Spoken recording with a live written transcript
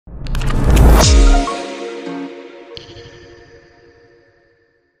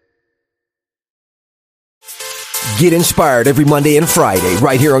Get inspired every Monday and Friday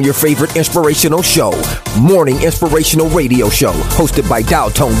right here on your favorite inspirational show, Morning Inspirational Radio Show, hosted by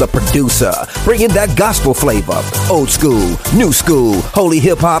Dowtone, the producer, bringing that gospel flavor, old school, new school, holy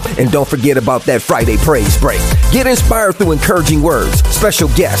hip-hop, and don't forget about that Friday praise break. Get inspired through encouraging words, special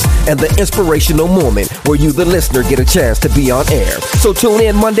guests, and the inspirational moment where you, the listener, get a chance to be on air. So tune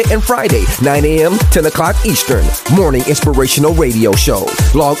in Monday and Friday, 9 a.m., 10 o'clock Eastern, Morning Inspirational Radio Show.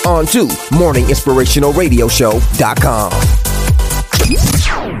 Log on to morninginspirationalradioshow.com.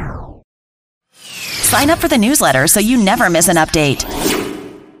 Sign up for the newsletter so you never miss an update.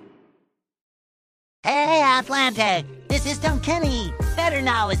 Hey, Atlantic! This is Tom Kenny, better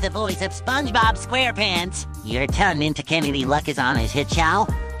known as the voice of SpongeBob SquarePants. You're tuned into Kennedy Luck is on his hit show,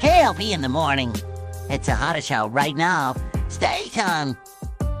 KLP in the Morning. It's the hottest show right now. Stay tuned.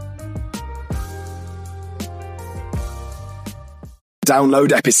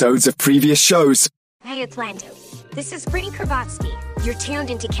 Download episodes of previous shows. Hey, Atlanta. This is Brittany Kravatsky. You're tuned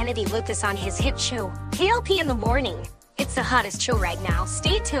into Kennedy Lucas on his hit show, KLP in the Morning. It's the hottest show right now.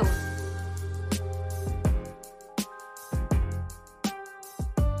 Stay tuned.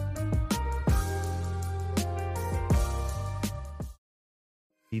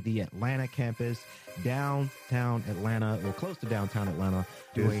 The Atlanta campus, downtown Atlanta, or close to downtown Atlanta,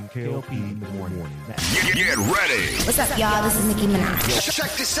 doing KLP in the morning. Get ready. What's up, y'all? This is Nicki Minaj.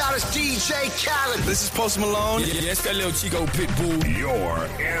 Check this out, it's DJ Khaled. This is Post Malone. Yeah, it's that little Chico Pitbull. You're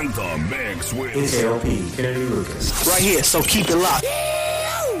in the mix with KLP, Kennedy Lucas. Right here, so keep it locked.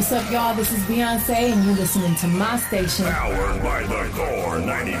 What's up, y'all? This is Beyonce, and you're listening to my station. Powered by the Core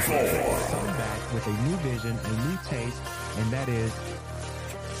 94. Coming back with a new vision, a new taste, and that is...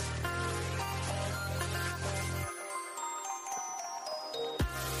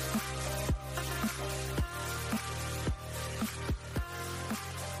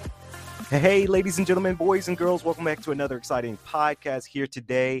 Hey, ladies and gentlemen, boys and girls, welcome back to another exciting podcast here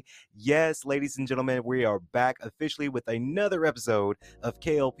today. Yes, ladies and gentlemen, we are back officially with another episode of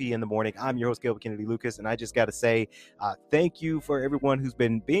KLP in the Morning. I'm your host, Caleb Kennedy Lucas, and I just got to say thank you for everyone who's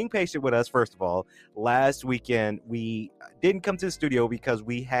been being patient with us. First of all, last weekend, we didn't come to the studio because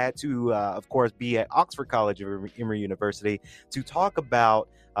we had to, of course, be at Oxford College of Emory University to talk about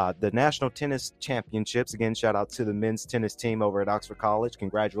the National Tennis Championships. Again, shout out to the men's tennis team over at Oxford College.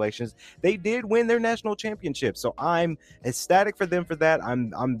 Congratulations. They did win their national championship. So I'm ecstatic for them for that.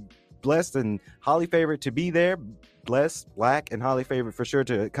 I'm blessed and highly favored to be there. Blessed, black, and highly favored for sure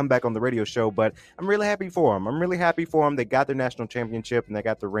to come back on the radio show. But I'm really happy for them. They got their national championship and they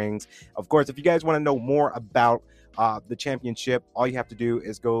got the rings. Of course, if you guys want to know more about the championship, all you have to do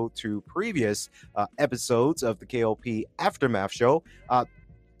is go to previous episodes of the KLP Aftermath Show.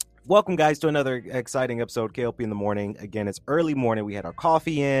 Welcome, guys, to another exciting episode, KLP in the Morning. Again, it's early morning. We had our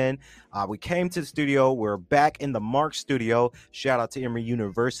coffee in. We came to the studio. We're back in the Mark studio. Shout out to Emory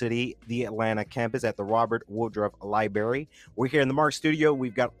University, the Atlanta campus at the Robert Woodruff Library. We're here in the Mark studio.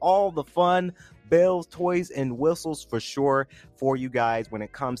 We've got all the fun, bells, toys, and whistles for sure for you guys when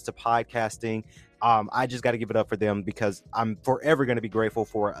it comes to podcasting. I just got to give it up for them because I'm forever going to be grateful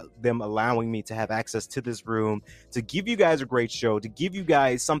for them allowing me to have access to this room, to give you guys a great show, to give you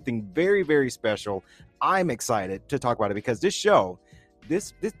guys something very, very special. I'm excited to talk about it because this show,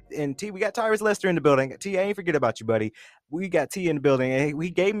 this and T, we got Tyrus Lester in the building. T, I ain't forget about you, buddy. We got T in the building, and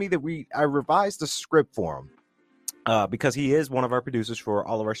he gave me I revised the script for him. Because he is one of our producers for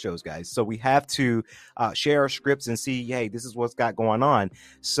all of our shows, guys. So we have to share our scripts and see, hey, this is what's got going on.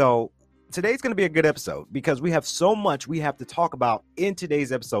 So today's going to be a good episode because we have so much we have to talk about in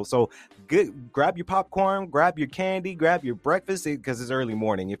today's episode. So grab your popcorn, grab your candy, grab your breakfast because it's early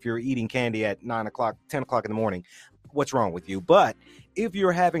morning. If you're eating candy at 9 o'clock, 10 o'clock in the morning, what's wrong with you? But if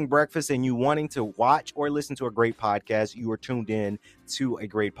you're having breakfast and you wanting to watch or listen to a great podcast, you are tuned in to a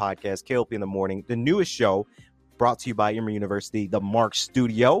great podcast, KLP in the Morning, the newest show brought to you by Emory University, the Mark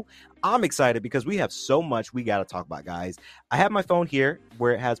Studio. I'm excited because we have so much we got to talk about, guys. I have my phone here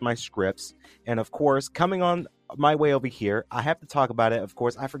where it has my scripts. And of course, coming on my way over here, I have to talk about it. Of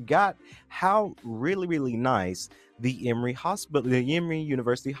course, I forgot how really, really nice the Emory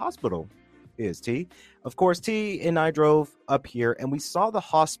University Hospital is, T. Of course, T and I drove up here and we saw the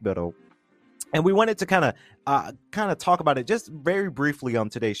hospital. And we wanted to kind of talk about it just very briefly on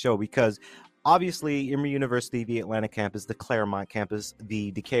today's show because obviously, Emory University, the Atlanta campus, the Claremont campus, the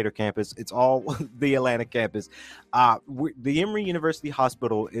Decatur campus, it's all the Atlanta campus. The Emory University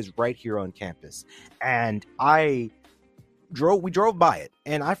Hospital is right here on campus. And we drove by it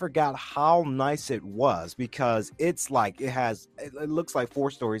and I forgot how nice it was because it's like it looks like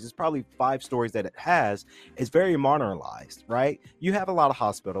 4 stories. It's probably 5 stories that it has. It's very modernized, right? You have a lot of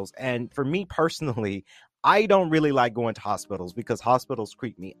hospitals. And for me personally, I don't really like going to hospitals because hospitals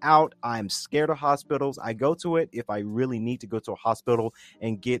creep me out. I'm scared of hospitals. I go to it if I really need to go to a hospital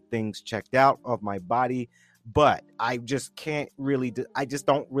and get things checked out of my body. But I just can't really, I just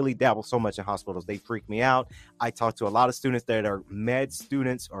don't really dabble so much in hospitals. They freak me out. I talk to a lot of students that are med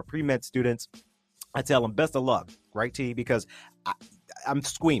students or pre-med students. I tell them best of luck, right, T? Because I'm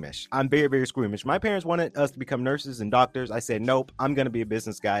squeamish. I'm very, very squeamish. My parents wanted us to become nurses and doctors. I said, nope, I'm going to be a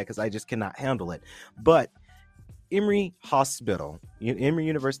business guy because I just cannot handle it. But Emory Hospital, Emory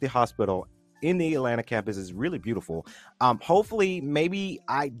University Hospital in the Atlanta campus is really beautiful. Hopefully, maybe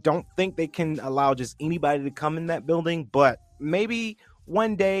I don't think they can allow just anybody to come in that building, but maybe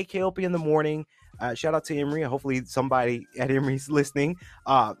one day, KLP in the morning. Shout out to Emory. Hopefully somebody at Emory's listening,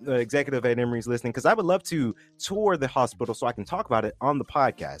 the executive at Emory's listening, because I would love to tour the hospital so I can talk about it on the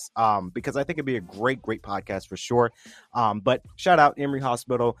podcast, because I think it'd be a great podcast for sure. But shout out Emory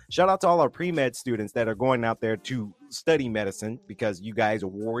Hospital. Shout out to all our pre-med students that are going out there to study medicine, because you guys are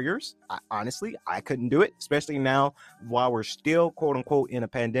warriors. Honestly, I couldn't do it, especially now while we're still, quote unquote, in a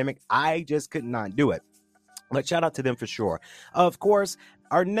pandemic. I just could not do it. But shout out to them for sure. Of course,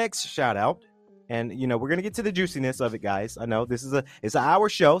 our next shout out, and, you know, we're going to get to the juiciness of it, guys. I know this is it's an hour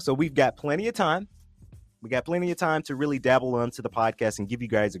show, so we've got plenty of time. We got plenty of time to really dabble into the podcast and give you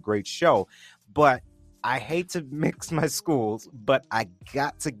guys a great show. But I hate to mix my schools, but I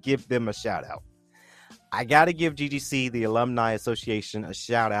got to give them a shout out. I got to give GGC, the Alumni Association, a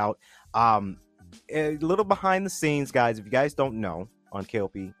shout out. A little behind the scenes, guys. If you guys don't know, on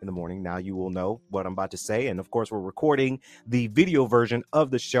KLP in the morning, now you will know what I'm about to say. And of course, we're recording the video version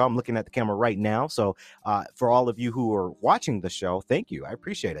of the show. I'm looking at the camera right now. So for all of you who are watching the show, thank you. I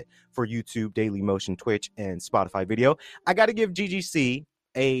appreciate it. For YouTube, Daily Motion, Twitch, and Spotify video, I got to give GGC,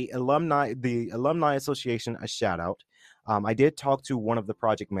 the Alumni Association, a shout out. I did talk to one of the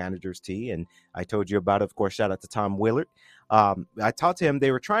project managers, T, and I told you about it. Of course, shout out to Tom Willard. I talked to him.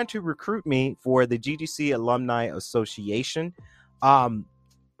 They were trying to recruit me for the GGC Alumni Association.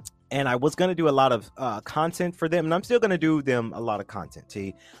 And I was going to do a lot of content for them, and I'm still going to do them a lot of content,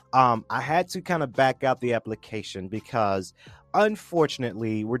 T. I had to kind of back out the application because,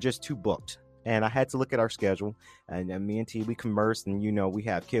 unfortunately, we're just too booked. And I had to look at our schedule, and me and T, we conversed, and, you know, we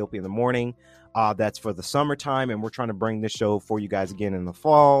have KLP in the morning. That's for the summertime, and we're trying to bring this show for you guys again in the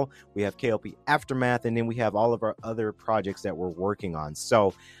fall. We have KLP Aftermath, and then we have all of our other projects that we're working on.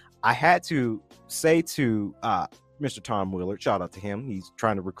 So I had to say to Mr. Tom Willard, shout out to him. He's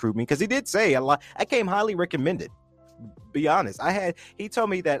trying to recruit me because he did say a lot. I came highly recommended. Be honest. He told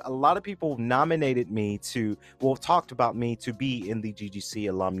me that a lot of people nominated me talked about me to be in the GGC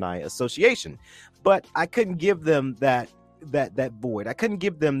Alumni Association, but I couldn't give them that void. I couldn't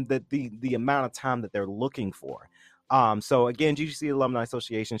give them the amount of time that they're looking for. So again, GGC Alumni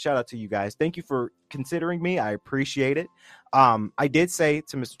Association, shout out to you guys. Thank you for considering me. I appreciate it. I did say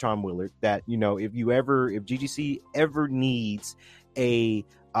to Mr. Tom Willard that, you know, if GGC ever needs a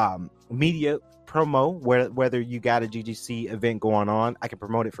media promo, whether you got a GGC event going on, I can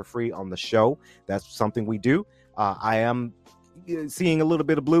promote it for free on the show. That's something we do. I am seeing a little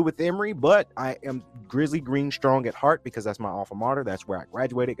bit of blue with Emory, but I am Grizzly Green strong at heart because that's my alma mater. That's where I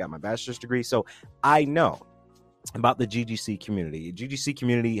graduated, got my bachelor's degree. So I know about the GGC community. The GGC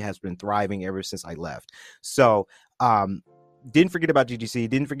community has been thriving ever since I left. So didn't forget about GGC,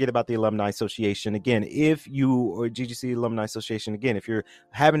 didn't forget about the Alumni Association. Again, if GGC Alumni Association, again, if you're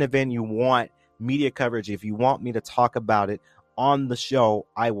having an event, you want media coverage, if you want me to talk about it on the show,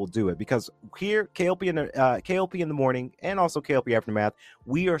 I will do it, because here, KLP in the morning and also KLP Aftermath,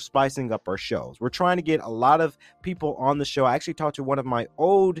 we are spicing up our shows. We're trying to get a lot of people on the show. I actually talked to one of my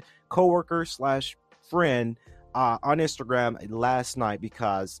old coworkers / friend on Instagram last night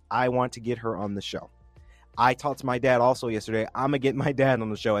because I want to get her on the show. I talked to my dad also yesterday. I'm going to get my dad on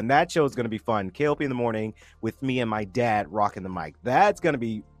the show, and that show is going to be fun. KLP in the morning with me and my dad rocking the mic. That's going to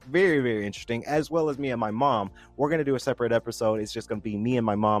be very, very interesting, as well as me and my mom. We're going to do a separate episode. It's just going to be me and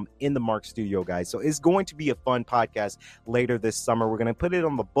my mom in the Mark studio, guys. So it's going to be a fun podcast later this summer. We're going to put it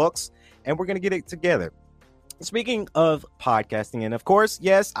on the books, and we're going to get it together. Speaking of podcasting, and of course,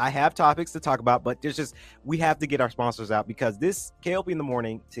 yes, I have topics to talk about, but we have to get our sponsors out because this KLP in the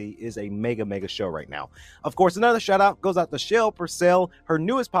Morning is a mega show right now. Of course, another shout out goes out to Shell Purcell. Her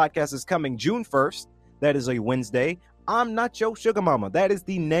newest podcast is coming June 1st. That is a Wednesday. I'm Not Your Sugar Mama. That is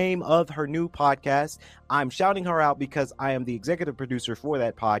the name of her new podcast. I'm shouting her out because I am the executive producer for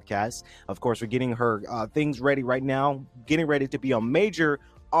that podcast. Of course, we're getting her things ready right now, getting ready to be on major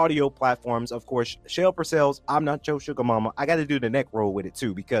audio platforms. Of course, Shell Purcell's I'm Not Your Sugar Mama. I got to do the neck roll with it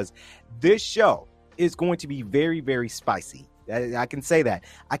too, because this show is going to be very, very spicy. I can say that.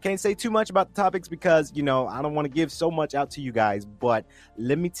 I can't say too much about the topics because, I don't want to give so much out to you guys. But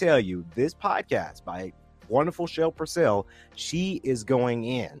let me tell you, this podcast by wonderful Shell Purcell, she is going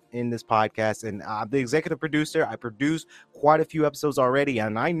in this podcast, and I'm the executive producer. I produced quite a few episodes already,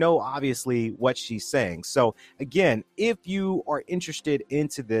 and I know obviously what she's saying. So again, if you are interested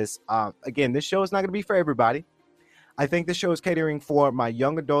into this, again, this show is not going to be for everybody. I think this show is catering for my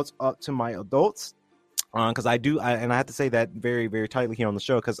young adults up to my adults. Because I have to say that very, very tightly here on the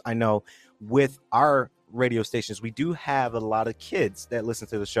show, because I know with our radio stations, we do have a lot of kids that listen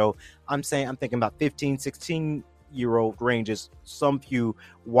to the show. I'm thinking about 15, 16-year-old ranges, some few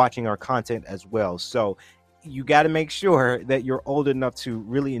watching our content as well. So you got to make sure that you're old enough to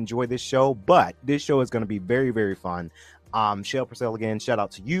really enjoy this show. But this show is going to be very, very fun. Shell Purcell, again, shout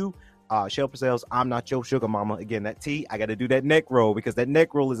out to you. Shell Purcell's I'm Not Your Sugar Mama. Again, that T, I got to do that neck roll because that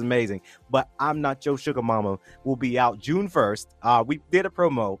neck roll is amazing. But I'm Not Your Sugar Mama will be out June 1st. We did a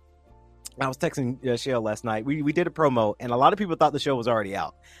promo. I was texting Shell last night. We did a promo, and a lot of people thought the show was already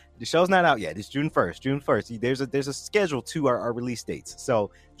out. The show's not out yet. It's June 1st. June 1st. There's a schedule to our release dates.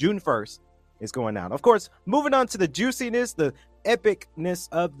 So June 1st is going out. Of course, moving on to the juiciness, the epicness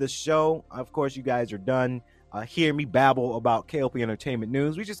of the show. Of course, you guys are done. Hear me babble about KLP Entertainment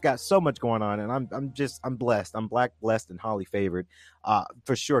News. We just got so much going on, and I'm blessed. I'm Black, blessed, and Holly favored,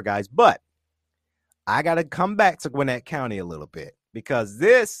 for sure, guys. But I got to come back to Gwinnett County a little bit because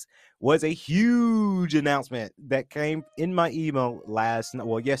this was a huge announcement that came in my email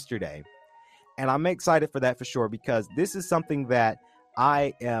yesterday, and I'm excited for that for sure because this is something that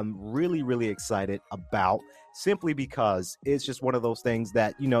I am really, really excited about. Simply because it's just one of those things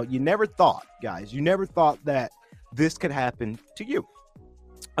that, you never thought, guys, that this could happen to you.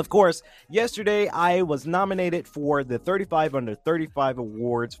 Of course, yesterday I was nominated for the 35 Under 35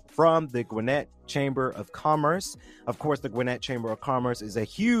 awards from the Gwinnett Chamber of Commerce. Of course, the Gwinnett Chamber of Commerce is a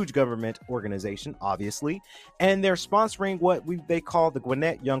huge government organization, obviously, and they're sponsoring what they call the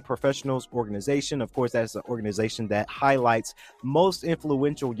Gwinnett Young Professionals Organization. Of course, that's an organization that highlights most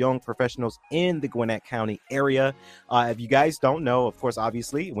influential young professionals in the Gwinnett County area. If you guys don't know, of course,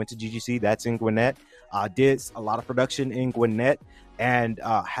 obviously, went to GGC, that's in Gwinnett, did a lot of production in Gwinnett, and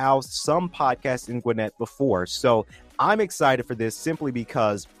housed some podcasts in Gwinnett before. So I'm excited for this simply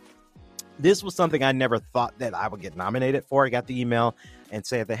because this was something I never thought that I would get nominated for. I got the email and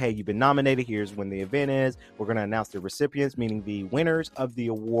said that, hey, you've been nominated. Here's when the event is. We're going to announce the recipients, meaning the winners of the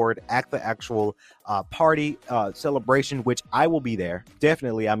award at the actual party celebration, which I will be there.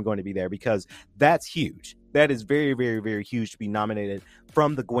 Definitely, I'm going to be there because that's huge. That is very, very, very huge to be nominated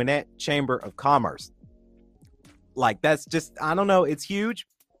from the Gwinnett Chamber of Commerce. Like, that's just, I don't know, it's huge.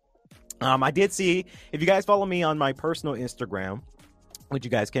 I did see, if you guys follow me on my personal Instagram, which you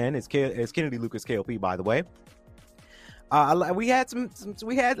guys can, it's Kennedy Lucas KLP, by the way. We had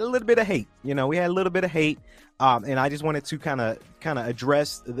a little bit of hate, we had a little bit of hate. And I just wanted to kind of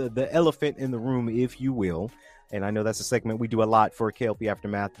address the elephant in the room, if you will. And I know that's a segment we do a lot for KLP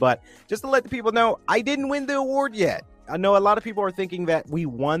Aftermath, but just to let the people know, I didn't win the award yet. I know a lot of people are thinking that we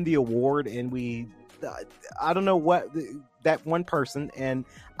won the award and I don't know what that one person, and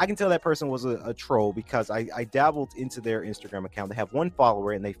I can tell that person was a troll because I dabbled into their Instagram account. They have one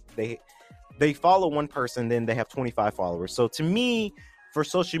follower and they follow one person, then they have 25 followers. So to me, for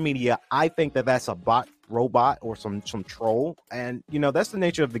social media, I think that that's a robot or some troll. And, that's the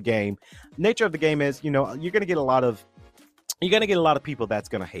nature of the game. Nature of the game is, you're going to get a lot of people that's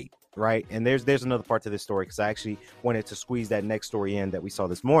going to hate. Right. And there's another part to this story because I actually wanted to squeeze that next story in that we saw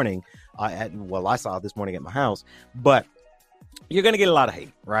this morning I saw this morning at my house. But you're going to get a lot of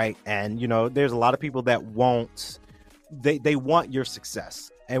hate. Right. And, there's a lot of people that they want your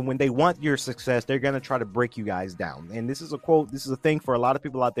success. And when they want your success, they're going to try to break you guys down. And this is a quote. This is a thing for a lot of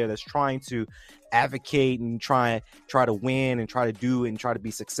people out there that's trying to advocate and try to win and try to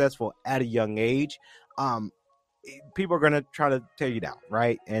be successful at a young age. People are going to try to tear you down,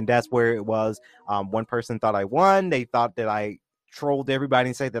 right? And that's where it was. One person thought I won. They thought that I trolled everybody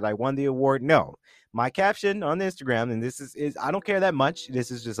and said that I won the award. No, my caption on Instagram, and this is I don't care that much. This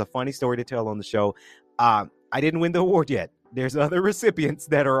is just a funny story to tell on the show. I didn't win the award yet. There's other recipients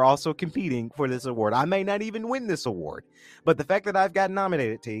that are also competing for this award. I may not even win this award, but the fact that I've got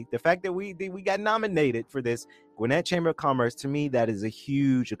nominated, the fact that we got nominated for this Gwinnett Chamber of Commerce, to me, that is a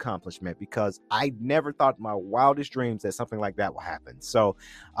huge accomplishment because I never thought in my wildest dreams that something like that will happen. So,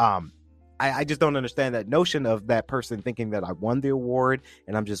 I just don't understand that notion of that person thinking that I won the award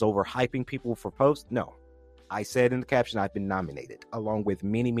and I'm just overhyping people for posts. No. I said in the caption, I've been nominated along with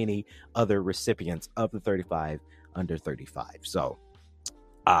many, many other recipients of the 35 Under 35. So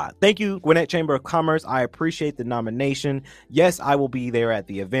Thank you, Gwinnett Chamber of Commerce. I appreciate the nomination. Yes, I will be there at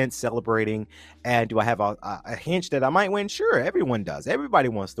the event celebrating. And do I have a hunch that I might win? Sure, everyone does. Everybody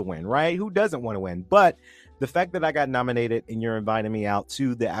wants to win, right? Who doesn't want to win? But the fact that I got nominated and you're inviting me out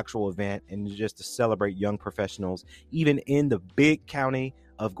to the actual event and just to celebrate young professionals, even in the big county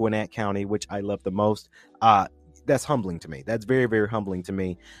of Gwinnett County, which I love the most, that's humbling to me. That's very, very humbling to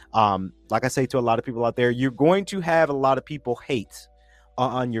me. Like I say to a lot of people out there, you're going to have a lot of people hate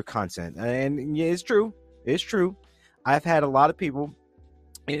on your content, and yeah, it's true. I've had a lot of people.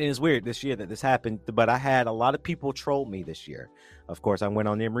 It is weird this year that this happened, but I had a lot of people troll me this year. Of course, I went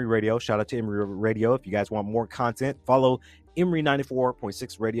on Emory Radio. Shout out to Emory Radio. If you guys want more content, follow Emory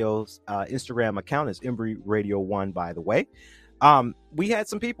 94.6 Radio's Instagram account is Emory Radio 1, by the way. We had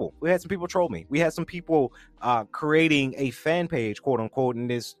some people troll me. We had some people creating a fan page, quote unquote,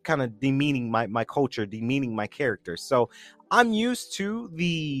 and is kind of demeaning my culture, demeaning my character. So I'm used to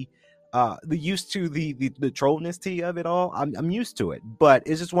the trollness of it all. I'm used to it, but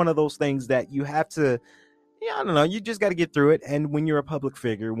it's just one of those things that you have to, I don't know, you just got to get through it. And when you're a public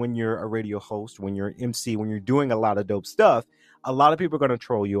figure, when you're a radio host, when you're an MC, when you're doing a lot of dope stuff, a lot of people are going to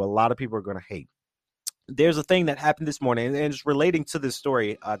troll you. A lot of people are going to hate. There's a thing that happened this morning, and it's relating to this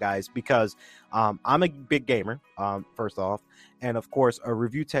story, guys, because I'm a big gamer, first off, and of course,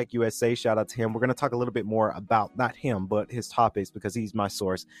 Review Tech USA, shout out to him. We're going to talk a little bit more about not him, but his topics, because he's my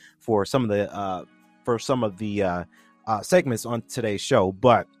source for some of the segments on today's show.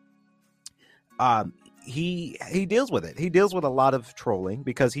 But he deals with it. He deals with a lot of trolling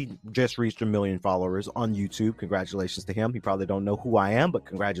because he just reached 1 million followers on YouTube. Congratulations to him. He probably don't know who I am, but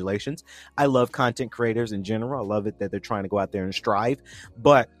congratulations. I love content creators in general. I love it that they're trying to go out there and strive,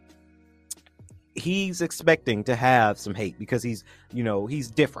 but he's expecting to have some hate because he's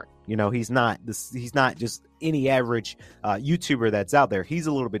different. He's not just any average YouTuber that's out there. He's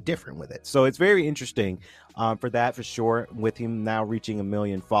a little bit different with it. So it's very interesting for that, for sure, with him now reaching 1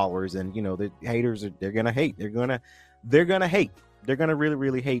 million followers. And, the haters, they're going to hate. They're going to hate. They're going to really,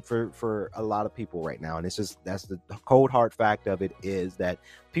 really hate for a lot of people right now. And that's the cold, hard fact of it, is that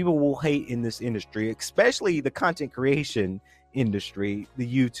people will hate in this industry, especially the content creation industry, the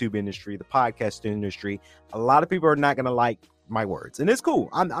YouTube industry, the podcast industry. A lot of people are not going to like my words, and it's cool.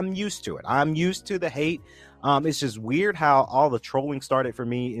 I'm used to it. I'm used to the hate. It's just weird how all the trolling started for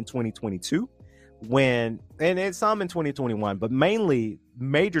me in 2022 and it's some in 2021, but mainly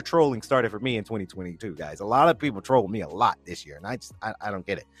major trolling started for me in 2022, guys. A lot of people trolled me a lot this year, and I don't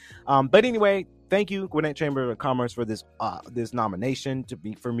get it. But anyway, thank you, Gwinnett Chamber of Commerce, for this nomination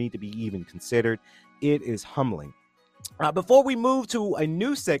for me to be even considered. It is humbling. Before we move to a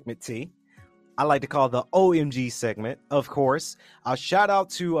new segment, I like to call the OMG segment, of course. A shout out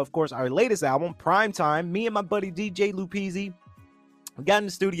to, of course, our latest album, Prime Time. Me and my buddy DJ Lupizzi, we got in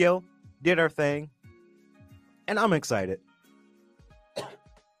the studio, did our thing, and I'm excited.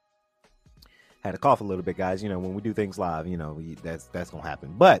 Had to cough a little bit, guys. When we do things live, that's gonna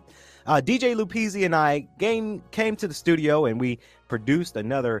happen. But DJ Lupizzi and I came to the studio and we produced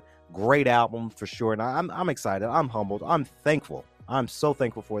another great album for sure. And I'm excited. I'm humbled. I'm thankful. I'm so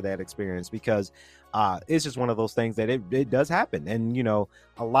thankful for that experience because it's just one of those things that it does happen. And,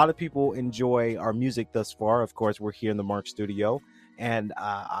 a lot of people enjoy our music thus far. Of course, we're here in the Mark Studio, and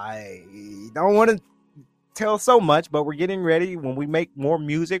I don't want to tell so much, but we're getting ready. When we make more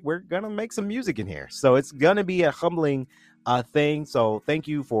music, we're gonna make some music in here, so it's gonna be a humbling thing. So thank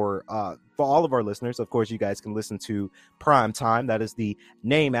you for all of our listeners. Of course, you guys can listen to Prime Time. That is the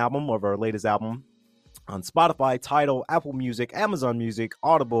name album of our latest album on Spotify, Tidal, Apple Music, Amazon Music,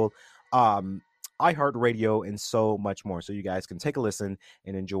 Audible, iHeartRadio, and so much more. So you guys can take a listen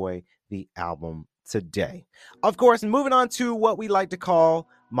and enjoy the album today. Of course, moving on to what we like to call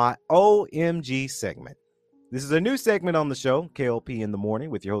my OMG segment. This is a new segment on the show, KLP in the Morning,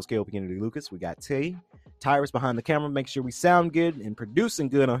 with your host, KLP Kennedy Lucas. We got Tyrus behind the camera, make sure we sound good and producing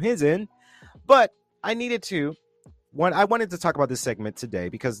good on his end. But I wanted to talk about this segment today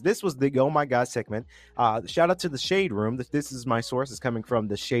because this was the Oh My God segment. Shout out to the Shade Room. This is my source. It's coming from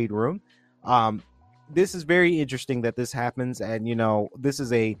the Shade Room. This is very interesting that this happens. And, this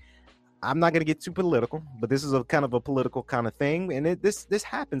is I'm not going to get too political, but this is a kind of a political kind of thing. And this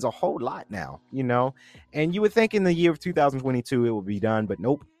happens a whole lot now, and you would think in the year of 2022, it would be done, but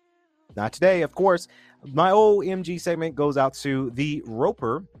nope, not today. Of course, my OMG segment goes out to the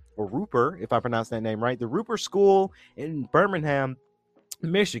Roper, if I pronounce that name right, the Roper School in Birmingham,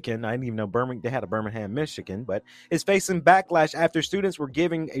 Michigan. I didn't even know they had a Birmingham, Michigan, but it's facing backlash after students were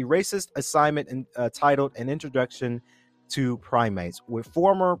giving a racist assignment titled An Introduction to Primates, with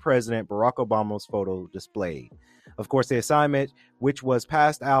former President Barack Obama's photo displayed. Of course, the assignment, which was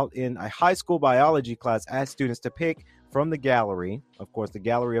passed out in a high school biology class, asked students to pick from the gallery, of course, the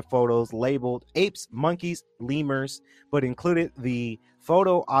gallery of photos labeled apes, monkeys, lemurs, but included the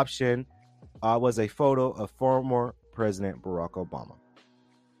photo option was a photo of former President Barack Obama.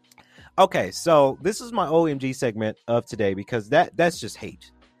 Okay, so this is my OMG segment of today because that's just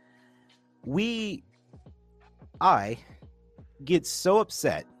hate. I get so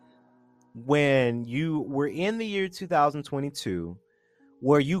upset when you were in the year 2022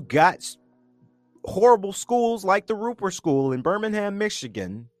 where you got horrible schools like the Rupert School in Birmingham,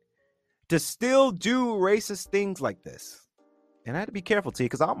 Michigan, to still do racist things like this. And I had to be careful, T,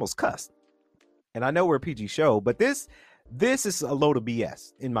 because I almost cussed. And I know we're a PG show, but this is a load of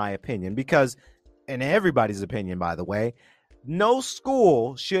BS, in my opinion, because, in everybody's opinion, by the way, no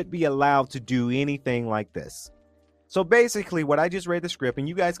school should be allowed to do anything like this. So basically, what I just read the script, and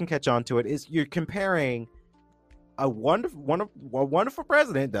you guys can catch on to it, is you're comparing a wonderful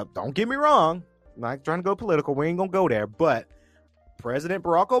president. Don't get me wrong. I'm not trying to go political. We ain't going to go there. But President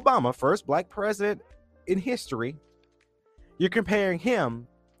Barack Obama, first black president in history, you're comparing him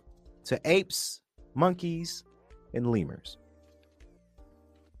to apes, monkeys, and lemurs.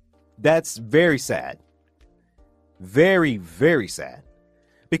 That's very sad. Very, very sad.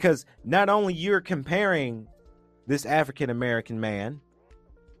 Because not only you're comparing this African-American man,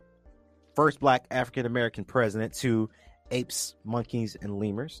 first black African-American president, to apes, monkeys, and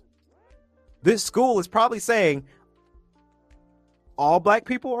lemurs, this school is probably saying all black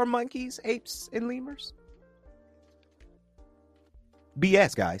people are monkeys, apes, and lemurs.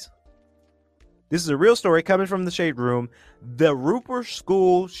 BS, guys. This is a real story coming from the Shade Room. The Rupert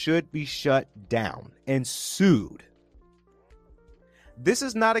School should be shut down and sued. This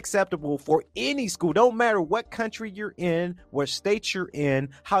is not acceptable for any school. Don't matter what country you're in, what state you're in,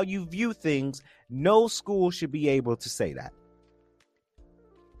 how you view things. No school should be able to say that.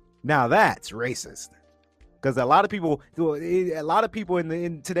 Now that's racist. Because a lot of people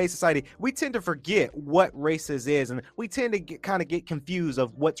in today's society, we tend to forget what racist is, and we tend to get confused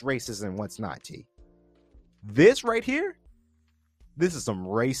of what's racist and what's not. T. This right here, this is some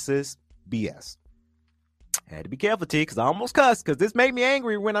racist BS. I had to be careful, T, because I almost cussed, because this made me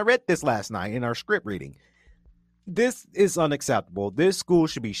angry when I read this last night in our script reading. This is unacceptable. This school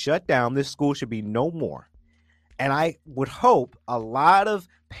should be shut down. This school should be no more. And I would hope a lot of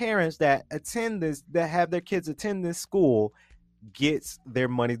parents that attend this, that have their kids attend this school, gets their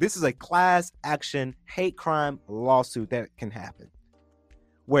money. This is a class action hate crime lawsuit that can happen,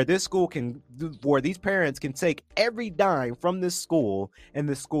 where this school can, where these parents can take every dime from this school, and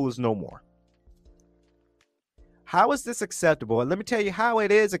this school is no more. How is this acceptable? And let me tell you how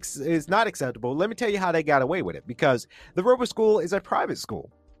it is not acceptable. Let me tell you how they got away with it, because the Rupert School is a private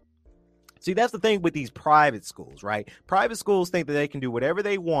school. See, that's the thing with these private schools, right? Private schools think that they can do whatever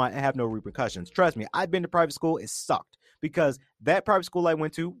they want and have no repercussions. Trust me, I've been to private school. It sucked, because that private school I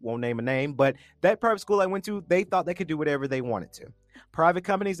went to, won't name a name, but that private school I went to, they thought they could do whatever they wanted to. Private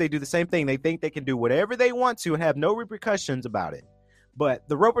companies, they do the same thing. They think they can do whatever they want to and have no repercussions about it. But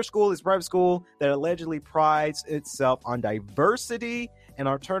the Roper School is a private school that allegedly prides itself on diversity and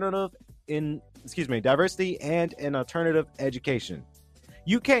diversity and an alternative education.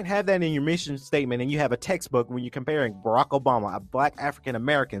 You can't have that in your mission statement and you have a textbook when you're comparing Barack Obama, a black African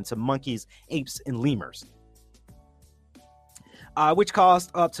American, to monkeys, apes, and lemurs. Which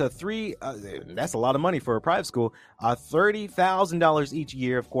cost up to that's a lot of money for a private school, $30,000 each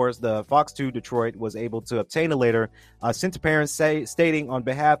year. Of course, the Fox 2 Detroit was able to obtain a letter sent to parents stating, on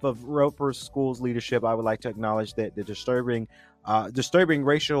behalf of Roper School's leadership, I would like to acknowledge that the disturbing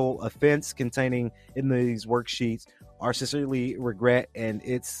racial offense containing in these worksheets are sincerely regret and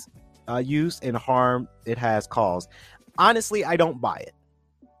its use and harm it has caused. Honestly, I don't buy it.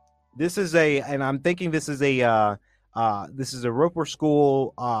 I'm thinking this is a Roper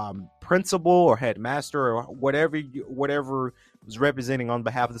School principal or headmaster or whatever was representing on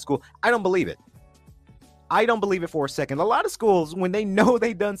behalf of the school. I don't believe it. I don't believe it for a second. A lot of schools, when they know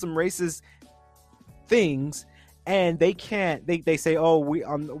they've done some racist things and they can't, they say, "Oh, we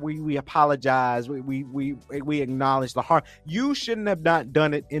apologize. We acknowledge the harm." You shouldn't have not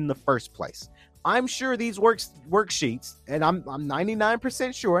done it in the first place. I'm sure these worksheets, and I'm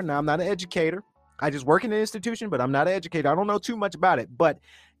 99% sure. Now, I'm not an educator. I just work in an institution, but I'm not an educator. I don't know too much about it. But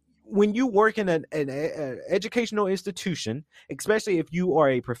when you work in an educational institution, especially if you are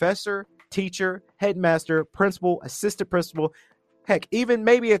a professor, teacher, headmaster, principal, assistant principal, heck, even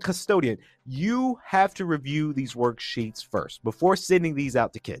maybe a custodian, you have to review these worksheets first before sending these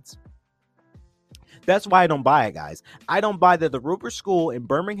out to kids. That's why I don't buy it, guys. I don't buy that the Rupert School in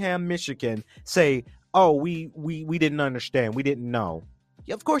Birmingham, Michigan say oh, we didn't understand. We didn't know.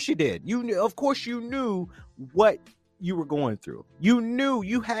 Yeah, of course you did. Of course you knew what you were going through. You knew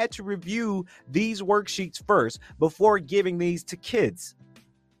you had to review these worksheets first before giving these to kids.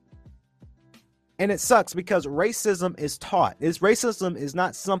 And it sucks because racism is taught. Racism is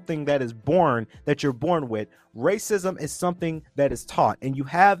not something that is born, that you're born with. Racism is something that is taught. And you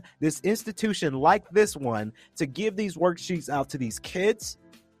have this institution like this one to give these worksheets out to these kids.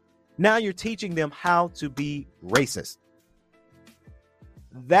 Now you're teaching them how to be racist.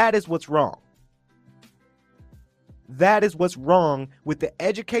 That is what's wrong. That is what's wrong with the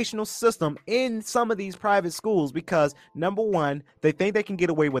educational system in some of these private schools, because number one, they think they can get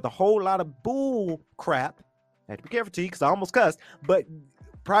away with a whole lot of bull crap. I have to be careful, T, because I almost cussed, but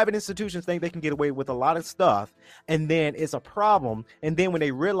private institutions think they can get away with a lot of stuff, and then it's a problem. And then when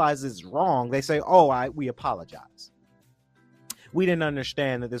they realize it's wrong, they say, oh, we apologize. We didn't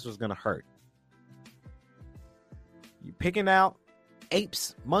understand that this was going to hurt. You're picking out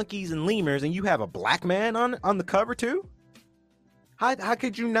apes, monkeys, and lemurs, and you have a black man on the cover too? How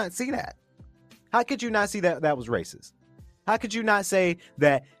could you not see that? How could you not see that was racist? How could you not say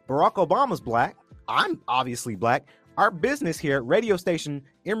that Barack Obama's black? I'm obviously black. Our business here, radio station,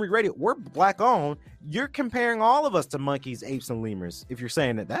 Emory Radio, we're black owned. You're comparing all of us to monkeys, apes, and lemurs if you're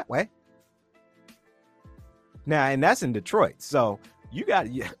saying it that way. Now, and that's in Detroit. So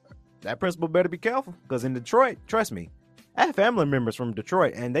that principal better be careful, because in Detroit, trust me, I have family members from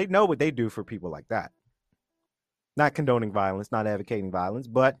Detroit, and they know what they do for people like that. Not condoning violence, not advocating violence,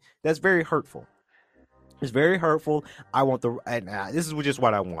 but that's very hurtful. It's very hurtful. I want this is just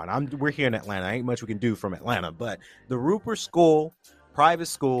what I want. We're here in Atlanta. Ain't much we can do from Atlanta, but the Roper School, private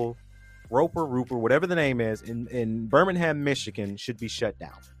school, Roper, whatever the name is, in Birmingham, Michigan, should be shut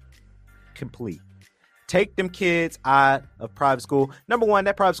down. Complete. Take them kids out of private school. Number one,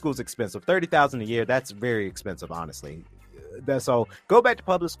 that private school is expensive. $30,000 a year. That's very expensive, honestly. So go back to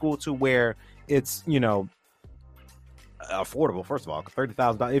public school to where it's, affordable. First of all,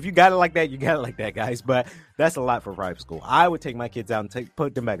 $30,000. If you got it like that, you got it like that, guys. But that's a lot for private school. I would take my kids out and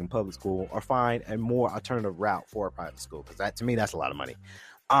put them back in public school, or find a more alternative route for a private school, because to me, that's a lot of money.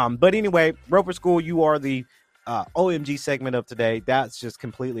 But anyway, Roper School, you are the OMG segment of today. That's just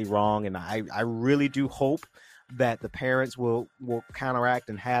completely wrong, and I really do hope that the parents will counteract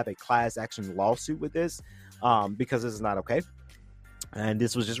and have a class action lawsuit with this, because this is not okay, and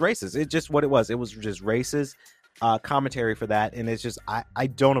this was just racist. It's just what it was. It was just racist commentary for that, and it's just I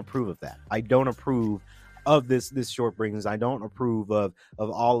don't approve of that. I don't approve of this short brings. I don't approve of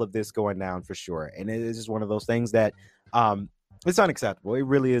all of this going down, for sure, and it is just one of those things that it's unacceptable. It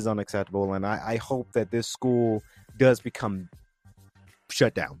really is unacceptable. And I hope that this school does become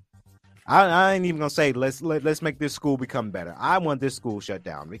shut down. I ain't even going to say, let's make this school become better. I want this school shut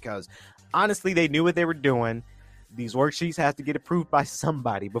down, because honestly, they knew what they were doing. These worksheets have to get approved by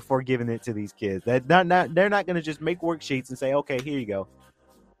somebody before giving it to these kids. They're not going to just make worksheets and say, okay, here you go.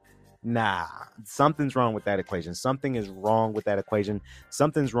 Nah, something's wrong with that equation. Something is wrong with that equation.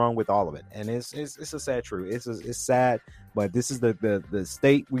 Something's wrong with all of it. And it's a sad truth. It's sad, but this is the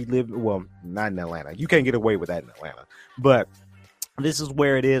state we live. Well, not in Atlanta. You can't get away with that in Atlanta, but this is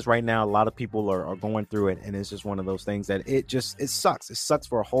where it is right now. A lot of people are going through it, and it's just one of those things that it sucks. It sucks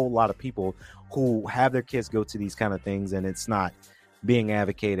for a whole lot of people who have their kids go to these kind of things, and it's not being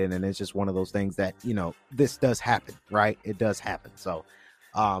advocated. And it's just one of those things that, this does happen, right? It does happen. So,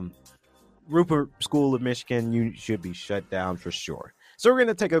 Rupert School of Michigan, you should be shut down for sure. So we're going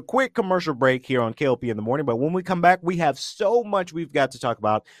to take a quick commercial break here on KLP in the morning. But when we come back, we have so much we've got to talk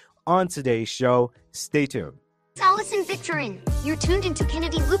about on today's show. Stay tuned. It's Allison Victorin. You're tuned into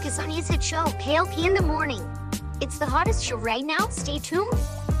Kennedy Lucas on his hit show, KLP in the morning. It's the hottest show right now. Stay tuned.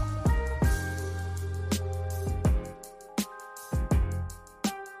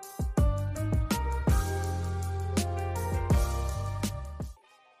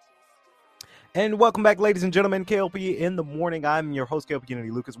 And welcome back, ladies and gentlemen. KLP in the morning. I'm your host, KLP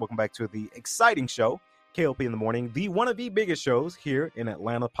Kennedy Lucas. Welcome back to the exciting show, KLP in the morning, one of the biggest shows here in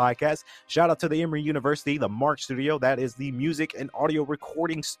Atlanta podcast. Shout out to the Emory University, the Mark Studio. That is the music and audio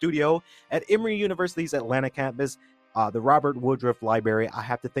recording studio at Emory University's Atlanta campus, the Robert Woodruff Library. I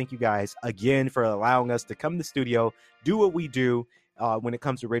have to thank you guys again for allowing us to come to the studio, do what we do when it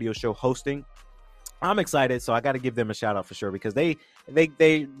comes to radio show hosting. I'm excited, so I got to give them a shout out for sure, because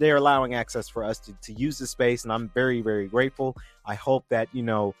they're allowing access for us to use the space, and I'm very, very grateful. I hope that,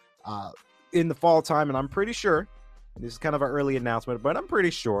 in the fall time, and I'm pretty sure, this is kind of an early announcement, but I'm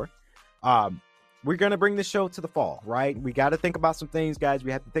pretty sure we're going to bring the show to the fall, right? We got to think about some things, guys.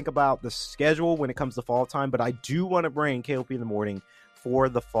 We have to think about the schedule when it comes to fall time, but I do want to bring KLP in the morning for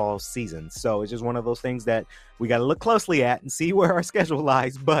the fall season. So it's just one of those things that we got to look closely at and see where our schedule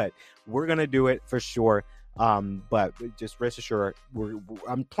lies, but we're going to do it for sure. But just rest assured,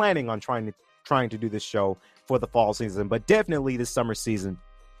 I'm planning on trying to do this show for the fall season, but definitely this summer season.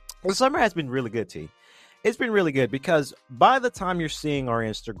 The summer has been really good, T. It's been really good because by the time you're seeing our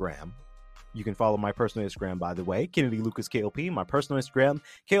Instagram, you can follow my personal Instagram, by the way, Kennedy Lucas KLP, my personal Instagram,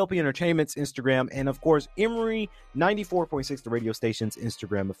 KLP Entertainment's Instagram, and of course, Emory 94.6, the radio station's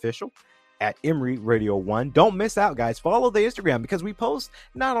Instagram official, at Emory Radio 1. Don't miss out, guys. Follow the Instagram because we post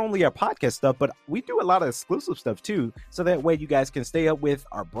not only our podcast stuff, but we do a lot of exclusive stuff too. So that way you guys can stay up with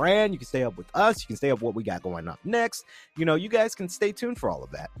our brand. You can stay up with us. You can stay up with what we got going up next. You know, you guys can stay tuned for all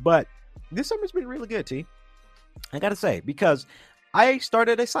of that. But this summer's been really good, T. I got to say, because I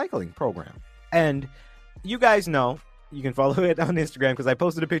started a cycling program. And you guys know, you can follow it on Instagram because I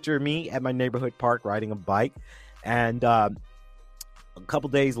posted a picture of me at my neighborhood park riding a bike. And a couple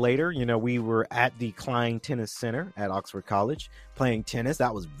days later, you know, we were at the Klein Tennis Center at Oxford College playing tennis.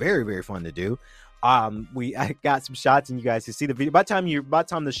 That was very, very fun to do. I got some shots and you guys can see the video. By the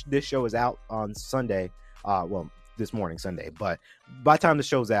time this show is out on Sunday, this morning, Sunday, but by the time the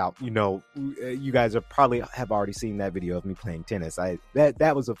show's out, you know, you guys probably have already seen that video of me playing tennis.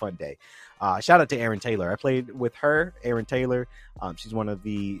 That was a fun day. Shout out to Erin Taylor. I played with her. Erin Taylor. She's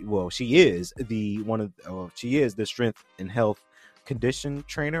she is the strength and health condition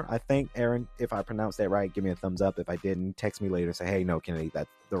trainer. I think, Erin, if I pronounced that right, give me a thumbs up. If I didn't, text me later, say, hey, no, Kennedy, that's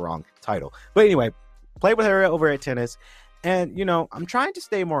the wrong title. But anyway, played with her over at tennis. And, you know, I'm trying to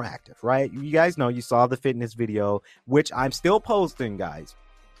stay more active, right? You guys know, you saw the fitness video, which I'm still posting, guys.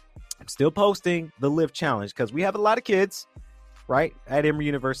 I'm still posting the Lift Challenge because we have a lot of kids, right, at Emory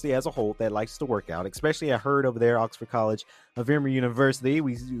University as a whole that likes to work out. Especially I heard over there, Oxford College of Emory University.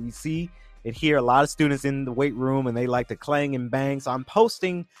 We see and hear a lot of students in the weight room and they like to clang and bang. So I'm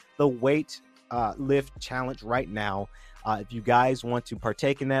posting the weight lift challenge right now. If you guys want to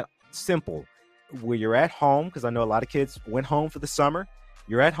partake in that, simple. Where you're at home, because I know a lot of kids went home for the summer.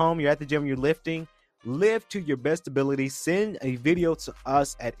 You're at home, you're at the gym, you're lifting. Live to your best ability. Send a video to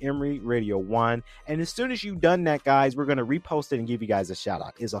us at Emory Radio 1. And as soon as you've done that, guys, we're going to repost it and give you guys a shout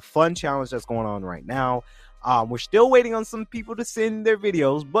out. It's a fun challenge that's going on right now. We're still waiting on some people to send their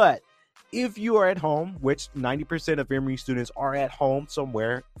videos, but if you are at home, which 90% of Emory students are at home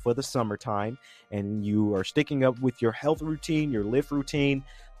somewhere for the summertime, and you are sticking up with your health routine, your lift routine,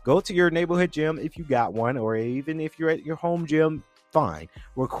 go to your neighborhood gym if you got one, or even if you're at your home gym, fine.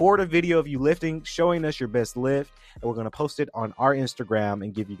 Record a video of you lifting, showing us your best lift, and we're going to post it on our Instagram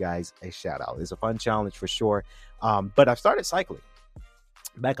and give you guys a shout out. It's a fun challenge for sure. But I've started cycling.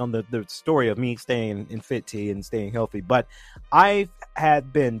 Back on the story of me staying in fit T and staying healthy. But I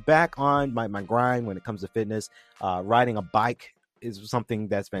have been back on my grind when it comes to fitness. Riding a bike is something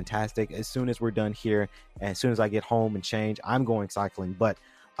that's fantastic. As soon as we're done here, and as soon as I get home and change, I'm going cycling. But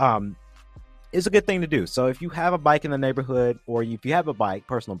it's a good thing to do. So if you have a bike in the neighborhood, or if you have a bike,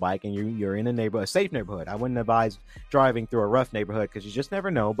 personal bike, and you're in a safe neighborhood, I wouldn't advise driving through a rough neighborhood because you just never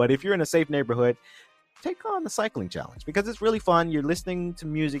know. But if you're in a safe neighborhood, take on the cycling challenge because it's really fun. You're listening to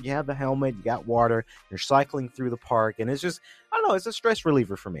music, you have the helmet, you got water, you're cycling through the park, and it's just, I don't know, it's a stress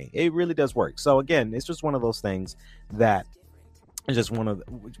reliever for me. It really does work. So again, it's just one of those things that is just one of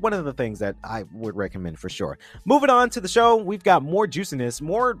the things that I would recommend for sure. Moving on to the show, we've got more juiciness,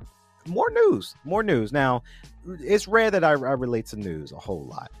 more news. Now, it's rare that I relate to news a whole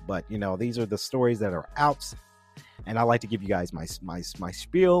lot, but you know, these are the stories that are out, and I like to give you guys my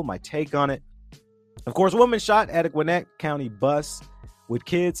spiel, my take on it. Of course, a woman shot at a Gwinnett County bus with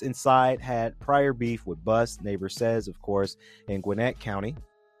kids inside had prior beef with bus, neighbor says, of course, in Gwinnett County.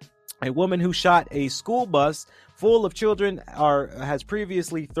 A woman who shot a school bus full of children has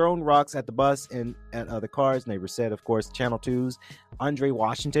previously thrown rocks at the bus and at other cars. Neighbor said, of course, Channel 2's Andre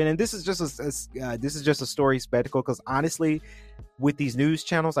Washington. And this is just a story spectacle because honestly, with these news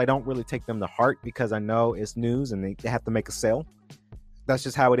channels, I don't really take them to heart because I know it's news and they have to make a sale. That's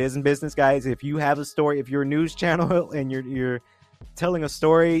just how it is in business, guys. If you have a story, if you're a news channel and you're telling a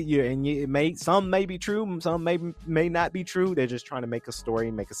story, some may be true, some may not be true. They're just trying to make a story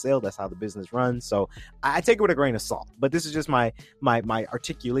and make a sale. That's how the business runs. So I take it with a grain of salt. But this is just my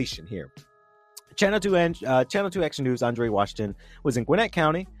articulation here. Channel 2 Action News' Andre Washington was in Gwinnett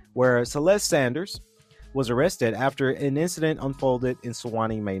County, where Celeste Sanders was arrested after an incident unfolded in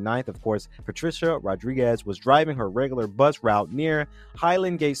Suwannee May 9th. Of course, Patricia Rodriguez was driving her regular bus route near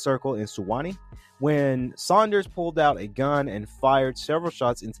Highland Gate Circle in Suwannee when Saunders pulled out a gun and fired several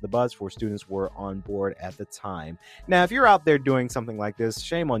shots into the bus. 4 students were on board at the time. Now, if you're out there doing something like this,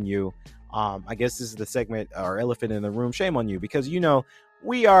 shame on you. I guess this is the segment or elephant in the room. Shame on you, because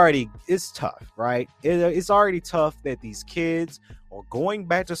it's tough, right? It's already tough that these kids are going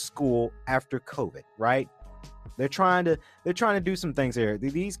back to school after COVID, right? They're trying to do some things here.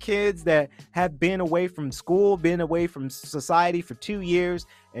 These kids that have been away from school, been away from society for 2 years,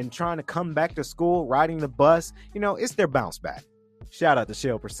 and trying to come back to school, riding the bus, it's their bounce back. Shout out to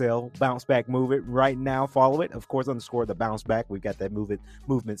Shell Purcell, bounce back movement right now. Follow it, of course, _ the bounce back. We've got that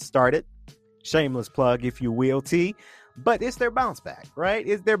movement started. Shameless plug, if you will, T. But it's their bounce back,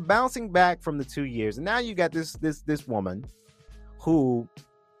 right? They're bouncing back from the 2 years, and now you got this woman who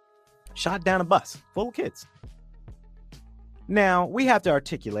shot down a bus full of kids. Now we have to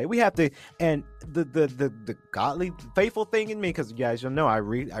articulate. And the godly, faithful thing in me, because you guys know I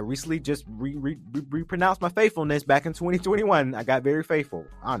recently just repronounced my faithfulness back in 2021. I got very faithful,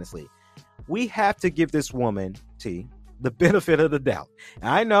 honestly. We have to give this woman, T, the benefit of the doubt. And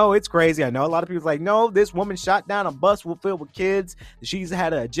I know it's crazy. I know a lot of people are like, no, this woman shot down a bus filled with kids. She's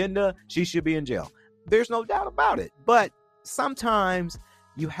had an agenda. She should be in jail. There's no doubt about it. But sometimes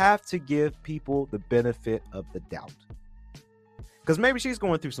you have to give people the benefit of the doubt. Because maybe she's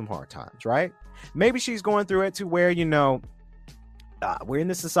going through some hard times, right? Maybe she's going through it to where, we're in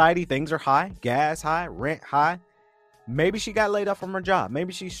this society, things are high, gas high, rent high. Maybe she got laid off from her job.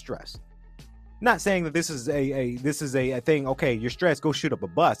 Maybe she's stressed. Not saying that this is a thing. Okay, you're stressed, go shoot up a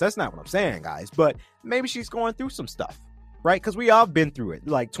bus. That's not what I'm saying, guys. But maybe she's going through some stuff, right? Because we all been through it.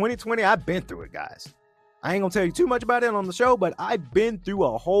 Like 2020, I've been through it, guys. I ain't gonna tell you too much about it on the show, but I've been through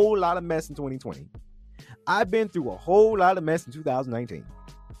a whole lot of mess in 2020. I've been through a whole lot of mess in 2019.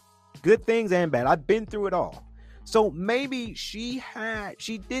 Good things and bad. I've been through it all. So maybe she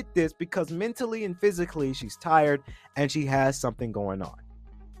did this because mentally and physically she's tired and she has something going on.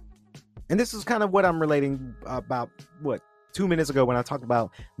 And this is kind of what I'm relating about 2 minutes ago when I talked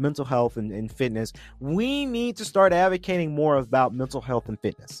about mental health and fitness. We need to start advocating more about mental health and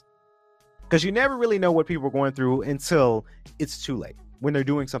fitness, because you never really know what people are going through until it's too late, when they're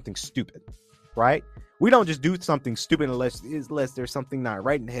doing something stupid, right? We don't just do something stupid unless there's something not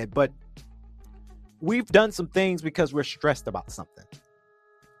right in the head, but we've done some things because we're stressed about something.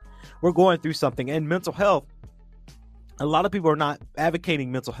 We're going through something. And mental health, a lot of people are not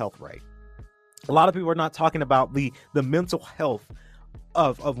advocating mental health right. A lot of people are not talking about the mental health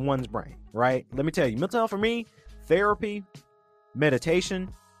of one's brain, right? Let me tell you, mental health for me, therapy,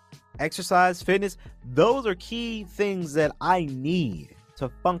 meditation, exercise, fitness, those are key things that I need to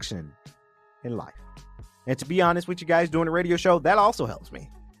function in life. And to be honest with you guys, doing a radio show, that also helps me.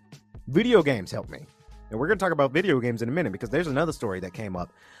 Video games help me. And we're going to talk about video games in a minute, because there's another story that came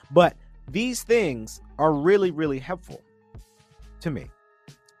up. But these things are really, really helpful to me.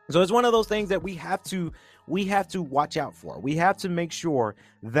 So it's one of those things that we have to watch out for. We have to make sure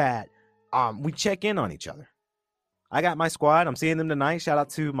that we check in on each other. I got my squad. I'm seeing them tonight. Shout out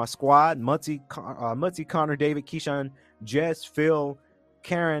to my squad: Mutzi, Connor, David, Keyshawn, Jess, Phil,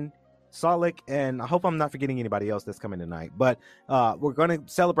 Karen, Solik, and I hope I'm not forgetting anybody else that's coming tonight. But we're going to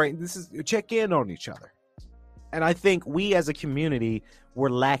celebrate. This is check in on each other. And I think we as a community, we're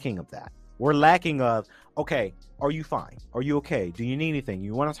lacking of that. We're lacking of, okay, are you fine? Are you okay? Do you need anything?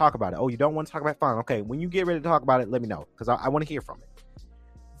 You want to talk about it? Oh, you don't want to talk about it? Fine. Okay, when you get ready to talk about it, let me know, because I want to hear from it.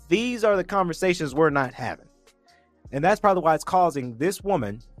 These are the conversations we're not having. And that's probably why it's causing this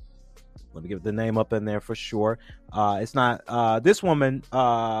woman. Let me give the name up in there for sure. It's not this woman,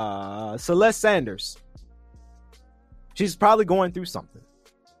 Celeste Sanders. She's probably going through something,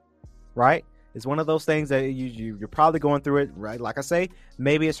 right? It's one of those things that you're probably going through it, right? Like I say,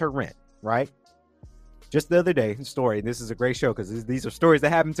 maybe it's her rent, right? Just the other day, story. This is a great show because these are stories that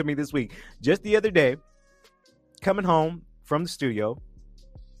happened to me this week. Just the other day, coming home from the studio,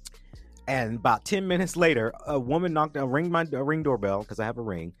 and about 10 minutes later, a woman rang my ring doorbell, because I have a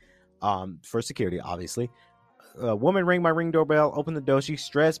ring for security, obviously. A woman rang my ring doorbell, opened the door. She's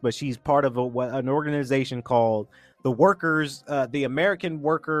stressed, but she's part of an organization called the American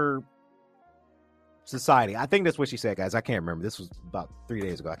Worker Society. I think that's what she said, guys. I can't remember. This was about 3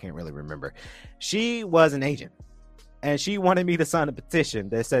 days ago. I can't really remember. She was an agent, and she wanted me to sign a petition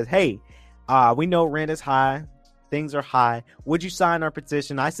that says, hey, we know rent is high. Things are high. Would you sign our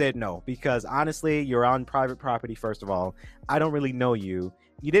petition? I said no, because honestly, you're on private property. First of all, I don't really know you.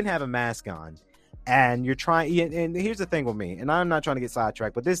 You didn't have a mask on, and you're trying. And here's the thing with me, and I'm not trying to get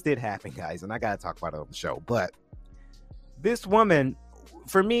sidetracked, but this did happen, guys, and I got to talk about it on the show. But this woman,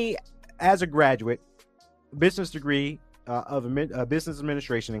 for me, as a graduate, business degree of business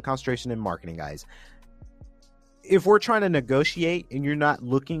administration and concentration in marketing, guys, if we're trying to negotiate and you're not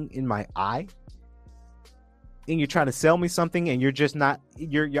looking in my eye, and you're trying to sell me something and you're just not,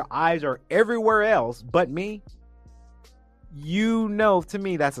 your eyes are everywhere else but me, to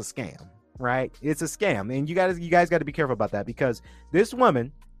me, that's a scam, right? It's a scam. And you guys got to be careful about that, because this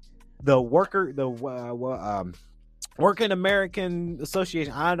woman, the Working American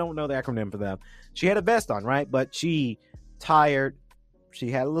Association, I don't know the acronym for them. She had a vest on, right? But she tired. She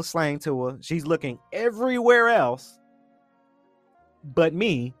had a little slang to her. She's looking everywhere else but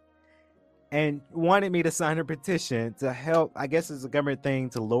me, and wanted me to sign her petition to help. I guess it's a government thing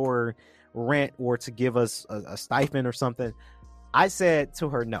to lower rent or to give us a stipend or something. I said to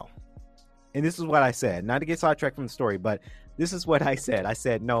her, no. And this is what I said, not to get sidetracked from the story, but this is what I said. I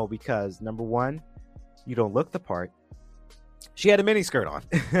said no, because number one, you don't look the part. She had a mini skirt on.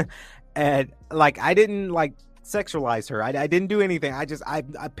 And like, I didn't like sexualize her. I didn't do anything.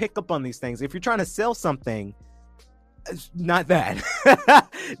 I pick up on these things. If you're trying to sell something, not that.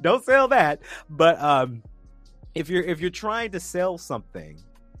 Don't sell that. But if you're trying to sell something,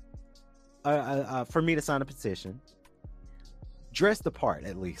 for me to sign a petition, dress the part.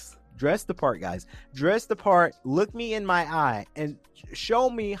 At least dress the part, guys. Dress the part. Look me in my eye and show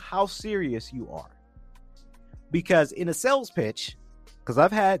me how serious you are. Because in a sales pitch, because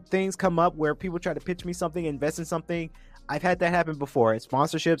I've had things come up where people try to pitch me something, invest in something. I've had that happen before. It's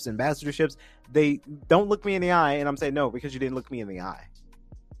sponsorships, ambassadorships. They don't look me in the eye, and I'm saying no, because you didn't look me in the eye.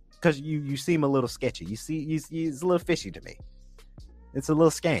 Because you seem a little sketchy. It's a little fishy to me. It's a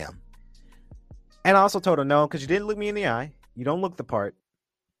little scam. And I also told her no, because you didn't look me in the eye. You don't look the part.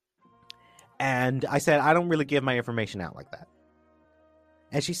 And I said, I don't really give my information out like that.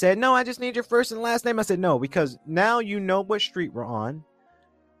 And she said, no, I just need your first and last name. I said, no, because now you know what street we're on.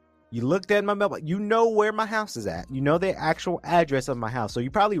 You looked at my mailbox. You know where my house is at. You know the actual address of my house. So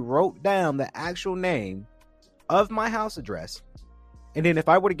you probably wrote down the actual name of my house address. And then if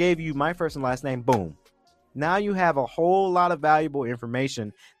I would have gave you my first and last name, boom. Now you have a whole lot of valuable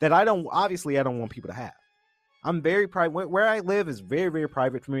information that I don't want people to have. I'm very private. Where I live is very, very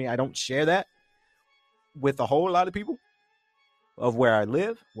private for me. I don't share that with a whole lot of people. Of where I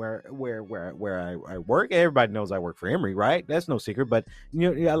live, where I work. Everybody knows I work for Emory, right? That's no secret. But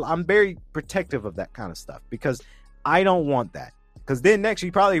I'm very protective of that kind of stuff, because I don't want that. Because then next,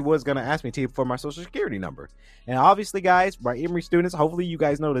 she probably was going to ask me for my social security number. And obviously, guys, my Emory students, hopefully you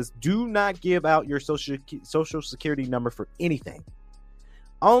guys know this, do not give out your social security number for anything.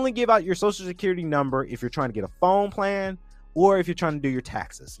 Only give out your social security number if you're trying to get a phone plan or if you're trying to do your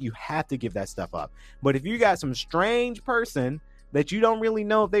taxes. You have to give that stuff up. But if you got some strange person that you don't really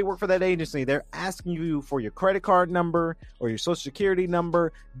know if they work for that agency, they're asking you for your credit card number or your social security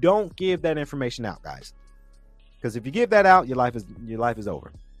number, don't give that information out, guys. Because if you give that out, your life is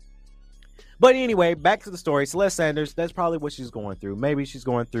over. But anyway, back to the story. Celeste Sanders, that's probably what she's going through. Maybe she's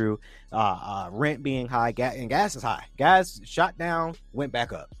going through rent being high, and gas is high. Gas shot down, went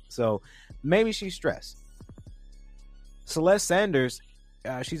back up. So maybe she's stressed. Celeste Sanders,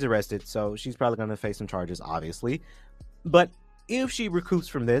 she's arrested, so she's probably going to face some charges, obviously. But if she recoups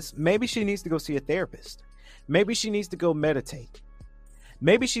from this, maybe she needs to go see a therapist. Maybe she needs to go meditate.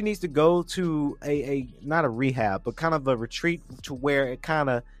 Maybe she needs to go to a not a rehab, but kind of a retreat to where it kind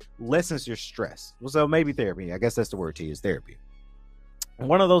of lessens your stress. So maybe therapy. I guess that's the word to use, therapy.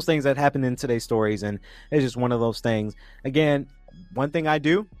 One of those things that happened in today's stories, and it's just one of those things. Again, one thing I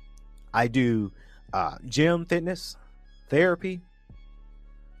do gym, fitness, therapy,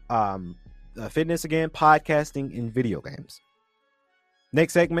 fitness again, podcasting, and video games.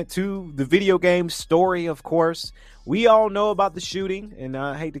 Next segment, to the video game story, of course. We all know about the shooting, and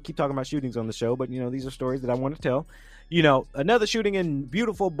I hate to keep talking about shootings on the show, but, these are stories that I want to tell. Another shooting in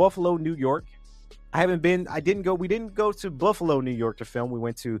beautiful Buffalo, New York. We didn't go to Buffalo, New York to film. We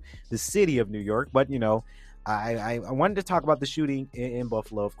went to the city of New York, but, I wanted to talk about the shooting in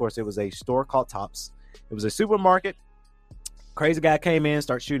Buffalo. Of course, it was a store called Tops. It was a supermarket. Crazy guy came in,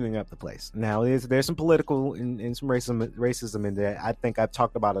 started shooting up the place. Now, there's some political and some racism in there. I think I've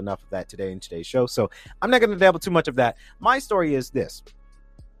talked about enough of that today in today's show, so I'm not going to dabble too much of that. My story is this.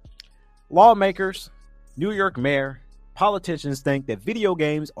 Lawmakers, New York mayor, politicians think that video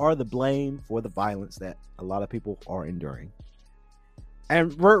games are the blame for the violence that a lot of people are enduring.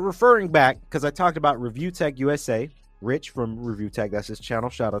 And we're referring back, because I talked about Review Tech USA, Rich from Review Tech, that's his channel.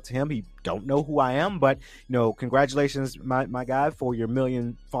 Shout out to him. He don't know who I am, but congratulations, my guy, for your 1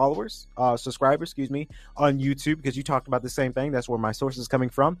 million subscribers, on YouTube, because you talked about the same thing. That's where my source is coming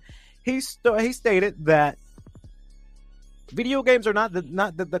from. He stated that video games are not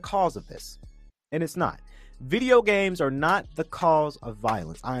the cause of this, and it's not. Video games are not the cause of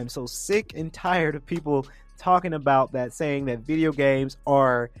violence. I am so sick and tired of people talking about that, saying that video games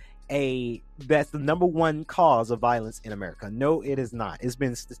are that's the number one cause of violence in America. No, it is not. It's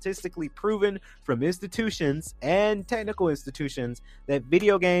been statistically proven from institutions and technical institutions that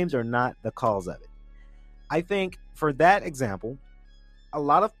video games are not the cause of it. I think for that example, a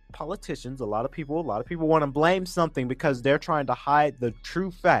lot of politicians, a lot of people want to blame something because they're trying to hide the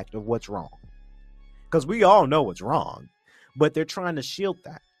true fact of what's wrong. Because we all know what's wrong, but they're trying to shield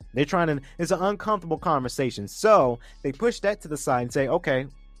that. It's an uncomfortable conversation. So they push that to the side and say, okay,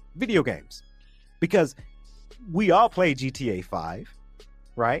 video games. Because we all play GTA 5,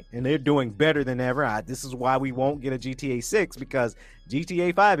 right? And they're doing better than ever. This is why we won't get a GTA 6, because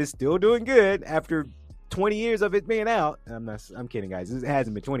GTA 5 is still doing good after 20 years of it being out. I'm kidding, guys. It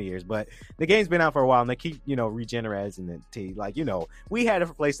hasn't been 20 years, but the game's been out for a while, and they keep, regenerating it. Like, we had it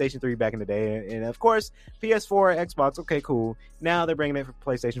for PlayStation 3 back in the day, and of course, PS4, Xbox, okay, cool. Now they're bringing it for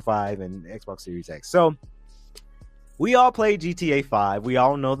PlayStation 5 and Xbox Series X. So we all play GTA 5. We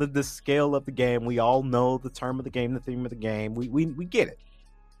all know the scale of the game. We all know the term of the game, the theme of the game. We get it.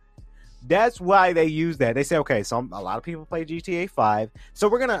 That's why they use that. They say, okay, so a lot of people play GTA 5, so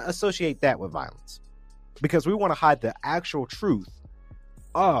we're going to associate that with violence. Because we want to hide the actual truth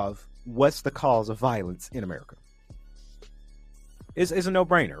of what's the cause of violence in America. It's a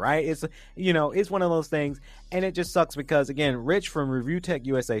no-brainer, right? It's one of those things, and it just sucks because, again, Rich from Review Tech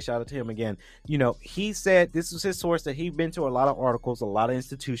USA, shout out to him again, he said, this was his source, that he'd been to a lot of articles, a lot of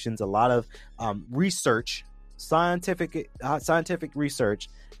institutions, a lot of research, scientific research.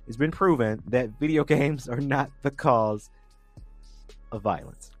 It's been proven that video games are not the cause of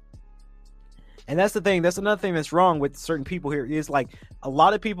violence. And that's the thing. That's another thing that's wrong with certain people here is, like, a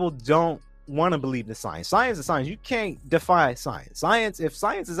lot of people don't want to believe the science. Science is science. You can't defy science. If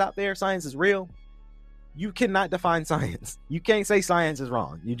science is out there, science is real, you cannot define science. You can't say science is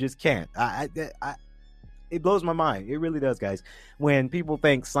wrong. You just can't. It blows my mind. It really does, guys, when people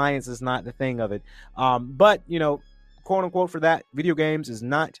think science is not the thing of it. But, quote unquote, for that, video games is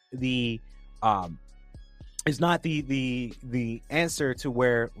not the answer to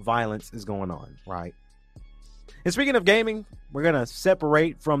where violence is going on, right? And speaking of gaming, we're gonna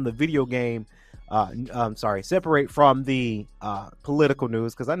separate from the video game. Separate from the political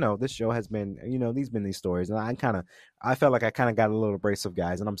news, because I know this show has been, these stories, and I felt like I kind of got a little abrasive,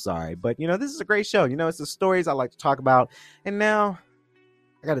 guys, and I'm sorry, but this is a great show. It's the stories I like to talk about, and now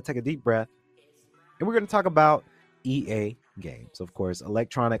I got to take a deep breath, and we're gonna talk about EA games, of course,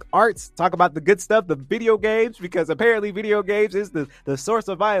 Electronic Arts. Talk about the good stuff, the video games, because apparently video games is the source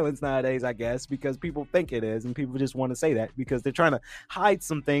of violence nowadays, I guess, because people think it is, and people just want to say that because they're trying to hide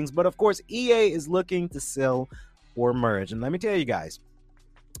some things. But of course, EA is looking to sell or merge, and let me tell you guys,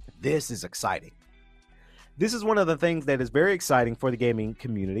 this is exciting. This is one of the things that is very exciting for the gaming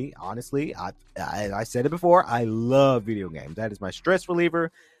community. Honestly, I said it before, I love video games. That is my stress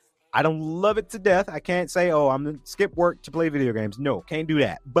reliever. I don't love it to death. I can't say, I'm going to skip work to play video games. No, can't do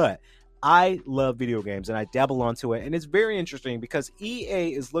that. But I love video games, and I dabble onto it. And it's very interesting because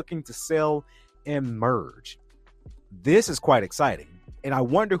EA is looking to sell and merge. This is quite exciting. And I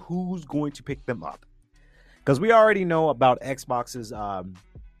wonder who's going to pick them up. Because we already know about Xbox's...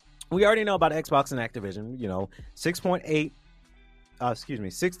 we already know about Xbox and Activision.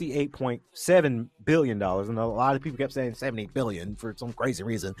 $68.7 billion, and a lot of people kept saying 70 billion for some crazy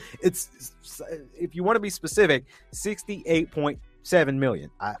reason. It's if you want to be specific, 68.7 million.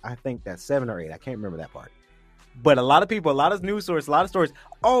 I think that's 7 or 8. I can't remember that part. But a lot of people, a lot of news sources, a lot of stories,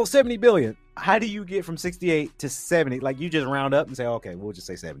 70 billion. How do you get from 68 to 70? Like, you just round up and say, okay, we'll just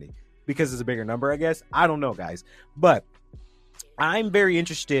say 70 because it's a bigger number, I guess. I don't know, guys, but I'm very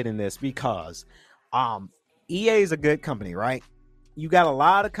interested in this because EA is a good company, right? You got a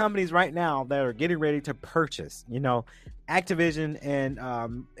lot of companies right now that are getting ready to purchase, Activision and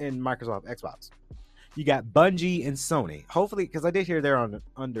Microsoft Xbox. You got Bungie and Sony. Hopefully, because I did hear they're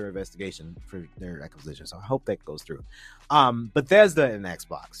under investigation for their acquisition, so I hope that goes through. Bethesda and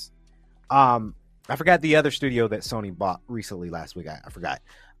Xbox. I forgot the other studio that Sony bought recently last week. I forgot.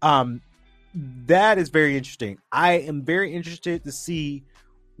 That is very interesting. I am very interested to see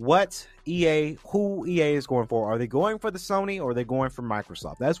who EA is going for. Are they going for the Sony or are they going for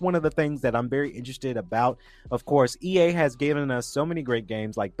Microsoft? That's one of the things that I'm very interested about. Of course, EA has given us so many great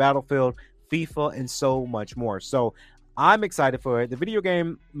games like Battlefield, FIFA, and so much more. So I'm excited for it. The video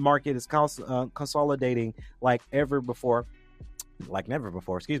game market is consolidating like never before,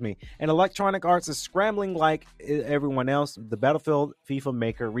 and Electronic Arts is scrambling like everyone else. The Battlefield FIFA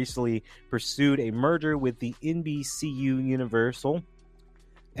maker recently pursued a merger with the NBCU Universal,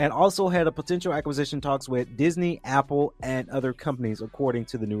 and also had a potential acquisition talks with Disney, Apple, and other companies, according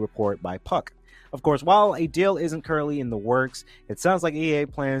to the new report by Puck. Of course, while a deal isn't currently in the works, it sounds like EA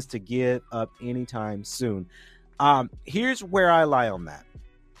plans to give up anytime soon. Here's where I lie on that.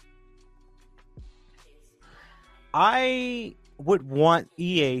 I would want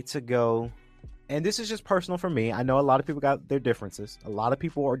EA to go, and this is just personal for me. I know a lot of people got their differences. A lot of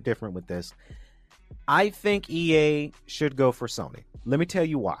people are different with this. I think EA should go for Sony. Let me tell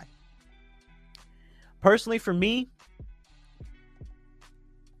you why. Personally, for me,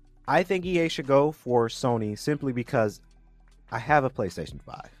 I think EA should go for Sony simply because I have a PlayStation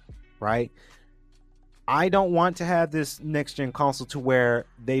 5, right? I don't want to have this next-gen console to where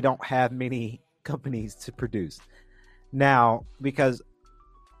they don't have many companies to produce. Now, because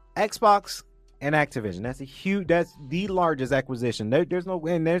Xbox and Activision, that's the largest acquisition. There's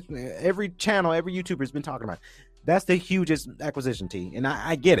every channel, every YouTuber has been talking about it. That's the hugest acquisition, T, and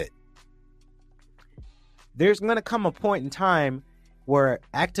I get it. There's going to come a point in time where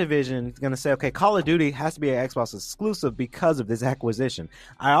Activision is going to say, okay, Call of Duty has to be an Xbox exclusive because of this acquisition.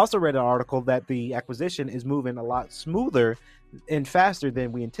 I also read an article that the acquisition is moving a lot smoother and faster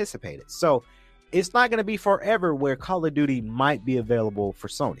than we anticipated. So it's not going to be forever where Call of Duty might be available for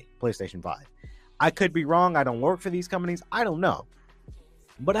Sony, PlayStation 5. I could be wrong. I don't work for these companies. I don't know.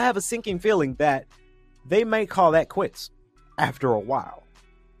 But I have a sinking feeling that they may call that quits after a while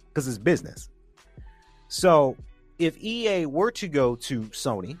because it's business. So if EA were to go to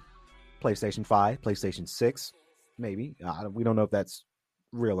Sony, PlayStation 5, PlayStation 6, maybe, we don't know if that's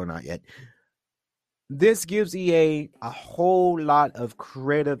real or not yet. This gives EA a whole lot of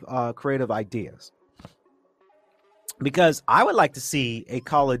creative ideas. Because I would like to see a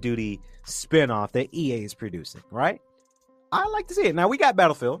Call of Duty spinoff that EA is producing, right? I like to see it. Now, we got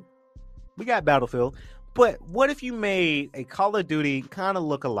Battlefield. But what if you made a Call of Duty kind of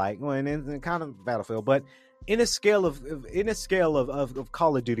look alike, well, and kind of Battlefield, but in a scale of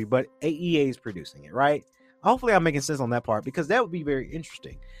Call of Duty, but EA is producing it, right? Hopefully I'm making sense on that part, because that would be very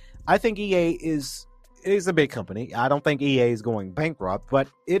interesting. I think EA is a big company. I don't think EA is going bankrupt, but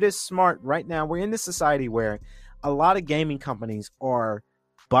it is smart right now. We're in this society where a lot of gaming companies are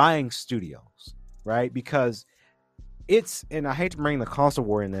buying studios, right? Because and I hate to bring the console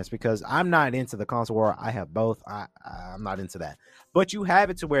war in this because I'm not into the console war. I have both. I'm not into that. But you have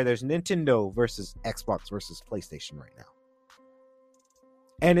it to where there's Nintendo versus Xbox versus PlayStation right now.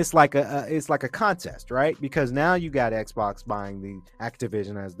 And it's like a contest, right? Because now you got Xbox buying the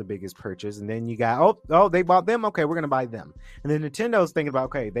Activision as the biggest purchase, and then you got they bought them, okay, we're gonna buy them. And then Nintendo's thinking about,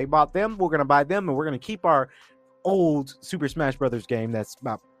 okay, they bought them, we're gonna buy them, and we're gonna keep our old Super Smash Brothers game that's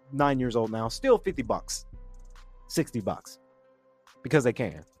about 9 years old now, still $50, $60, because they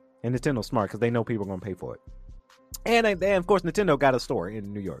can. And Nintendo's smart because they know people are gonna pay for it. And of course, Nintendo got a store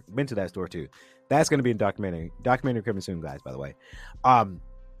in New York. Been to that store too. That's going to be a documentary coming soon, guys, by the way.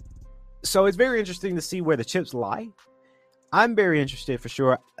 So it's very interesting to see where the chips lie. I'm very interested for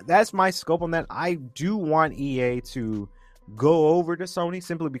sure. That's my scope on that. I do want EA to go over to Sony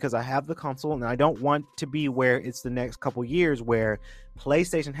simply because I have the console, and I don't want to be where it's the next couple years where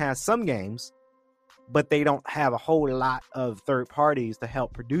PlayStation has some games, but they don't have a whole lot of third parties to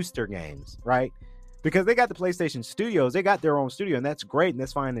help produce their games, right? Because they got the PlayStation Studios, they got their own studio, and that's great, and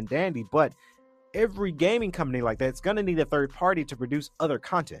that's fine and dandy, but every gaming company like that's going to need a third party to produce other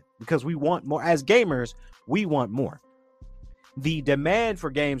content, because we want more. As gamers, we want more. The demand for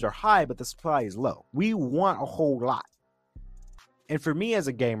games are high, but the supply is low. We want a whole lot. And for me as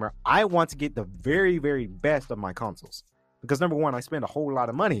a gamer, I want to get the very, very best of my consoles. Because number one, I spend a whole lot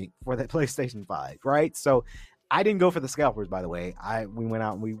of money for that PlayStation 5, right? So I didn't go for the scalpers, by the way. We went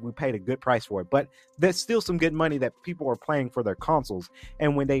out and we paid a good price for it. But there's still some good money that people are paying for their consoles.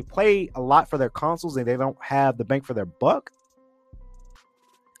 And when they pay a lot for their consoles and they don't have the bang for their buck,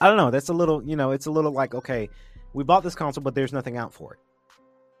 I don't know. That's a little, it's a little like, okay, we bought this console, but there's nothing out for it.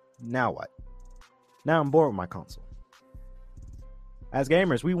 Now what? Now I'm bored with my console. As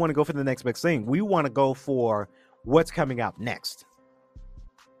gamers, we want to go for the next big thing. We want to go for what's coming out next.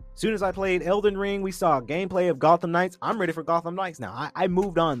 As soon as I played Elden Ring, we saw gameplay of Gotham Knights. I'm ready for Gotham Knights now. I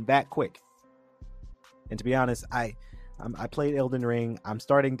moved on that quick. And to be honest, I played Elden Ring. I'm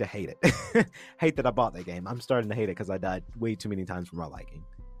starting to hate it. Hate that I bought that game. I'm starting to hate it because I died way too many times for my liking.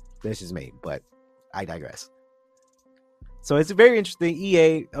 That's just me, but I digress. So it's very interesting.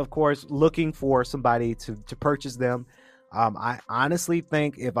 EA, of course, looking for somebody to purchase them. I honestly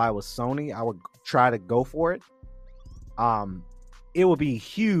think if I was Sony, I would try to go for it. It would be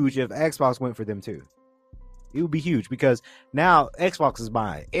huge if Xbox went for them too. It would be huge because now Xbox is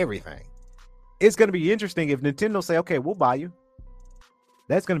buying everything. It's going to be interesting if Nintendo say, okay, we'll buy you.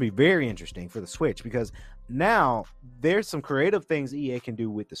 That's going to be very interesting for the Switch, because now there's some creative things EA can do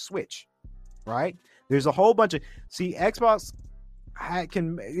with the Switch. right? There's a whole bunch of Xbox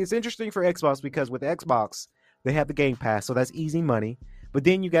it's interesting for Xbox because with Xbox they have the Game Pass, so that's easy money. But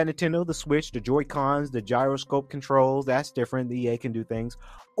then you got Nintendo, the Switch, the Joy-Cons, the gyroscope controls. That's different. The EA can do things.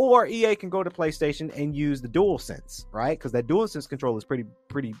 Or EA can go to PlayStation and use the DualSense, right? Because that DualSense control is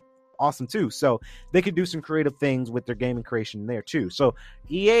pretty awesome too. So they could do some creative things with their gaming creation there too. So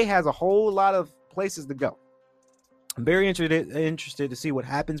EA has a whole lot of places to go. I'm very interested to see what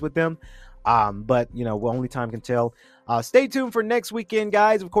happens with them. But only time can tell. Stay tuned for next weekend,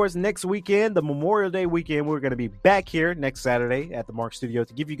 guys. Of course, next weekend, the Memorial Day weekend, we're going to be back here next Saturday at the Mark Studio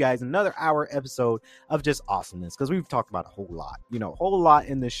to give you guys another hour episode of just awesomeness, because we've talked about a whole lot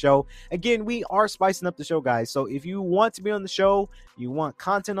in this show. Again, we are spicing up the show, guys. So if you want to be on the show, you want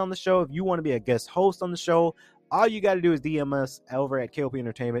content on the show, if you want to be a guest host on the show, all you got to do is DM us over at KLP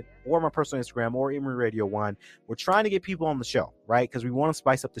Entertainment or my personal Instagram or Emory Radio 1. We're trying to get people on the show, right? Because we want to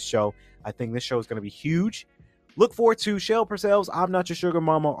spice up the show. I think this show is going to be huge. Look forward to Shell Purcell's I'm Not Your Sugar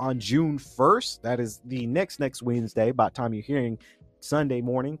Mama on June 1st. That is the next Wednesday, by the time you're hearing Sunday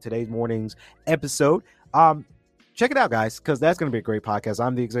morning, today's morning's episode. Check it out, guys, because that's going to be a great podcast.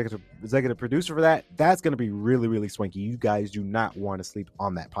 I'm the executive producer for that. That's going to be really, really swanky. You guys do not want to sleep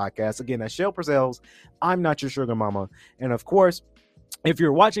on that podcast. Again, that's Shell Purcell's I'm Not Your Sugar Mama. And of course, if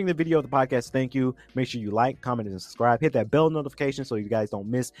you're watching the video of the podcast, thank you. Make sure you like, comment, and subscribe. Hit that bell notification so you guys don't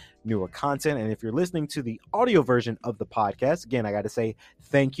miss newer content. And if you're listening to the audio version of the podcast, again, I got to say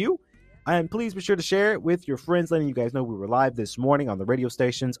thank you. And please be sure to share it with your friends, letting you guys know we were live this morning on the radio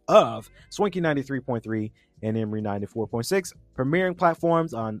stations of Swanky 93.3 and Emory 94.6, premiering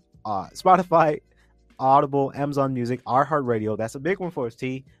platforms on Spotify, Audible, Amazon Music, iHeartRadio. That's a big one for us,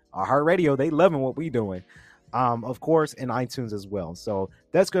 T. iHeartRadio, they loving what we doing. Of course, and iTunes as well. So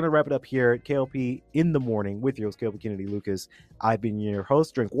that's going to wrap it up here at KLP in the morning with your host, KLP Kennedy Lucas. I've been your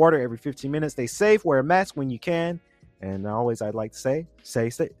host. Drink water every 15 minutes. Stay safe. Wear a mask when you can. And always, I'd like to say, stay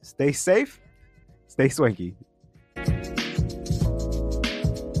safe, stay swanky.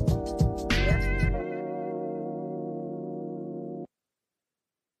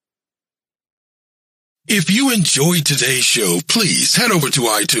 If you enjoyed today's show, please head over to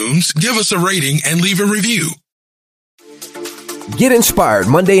iTunes, give us a rating, and leave a review. Get inspired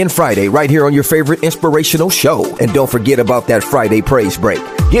Monday and Friday right here on your favorite inspirational show. And don't forget about that Friday praise break.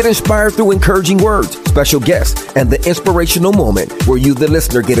 Get inspired through encouraging words, special guests, and the inspirational moment where you, the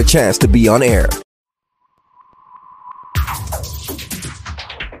listener, get a chance to be on air.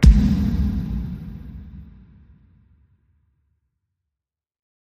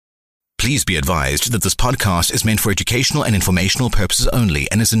 Please be advised that this podcast is meant for educational and informational purposes only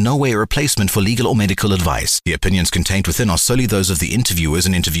and is in no way a replacement for legal or medical advice. The opinions contained within are solely those of the interviewers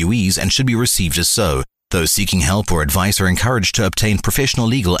and interviewees and should be received as so. Those seeking help or advice are encouraged to obtain professional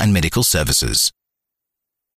legal and medical services.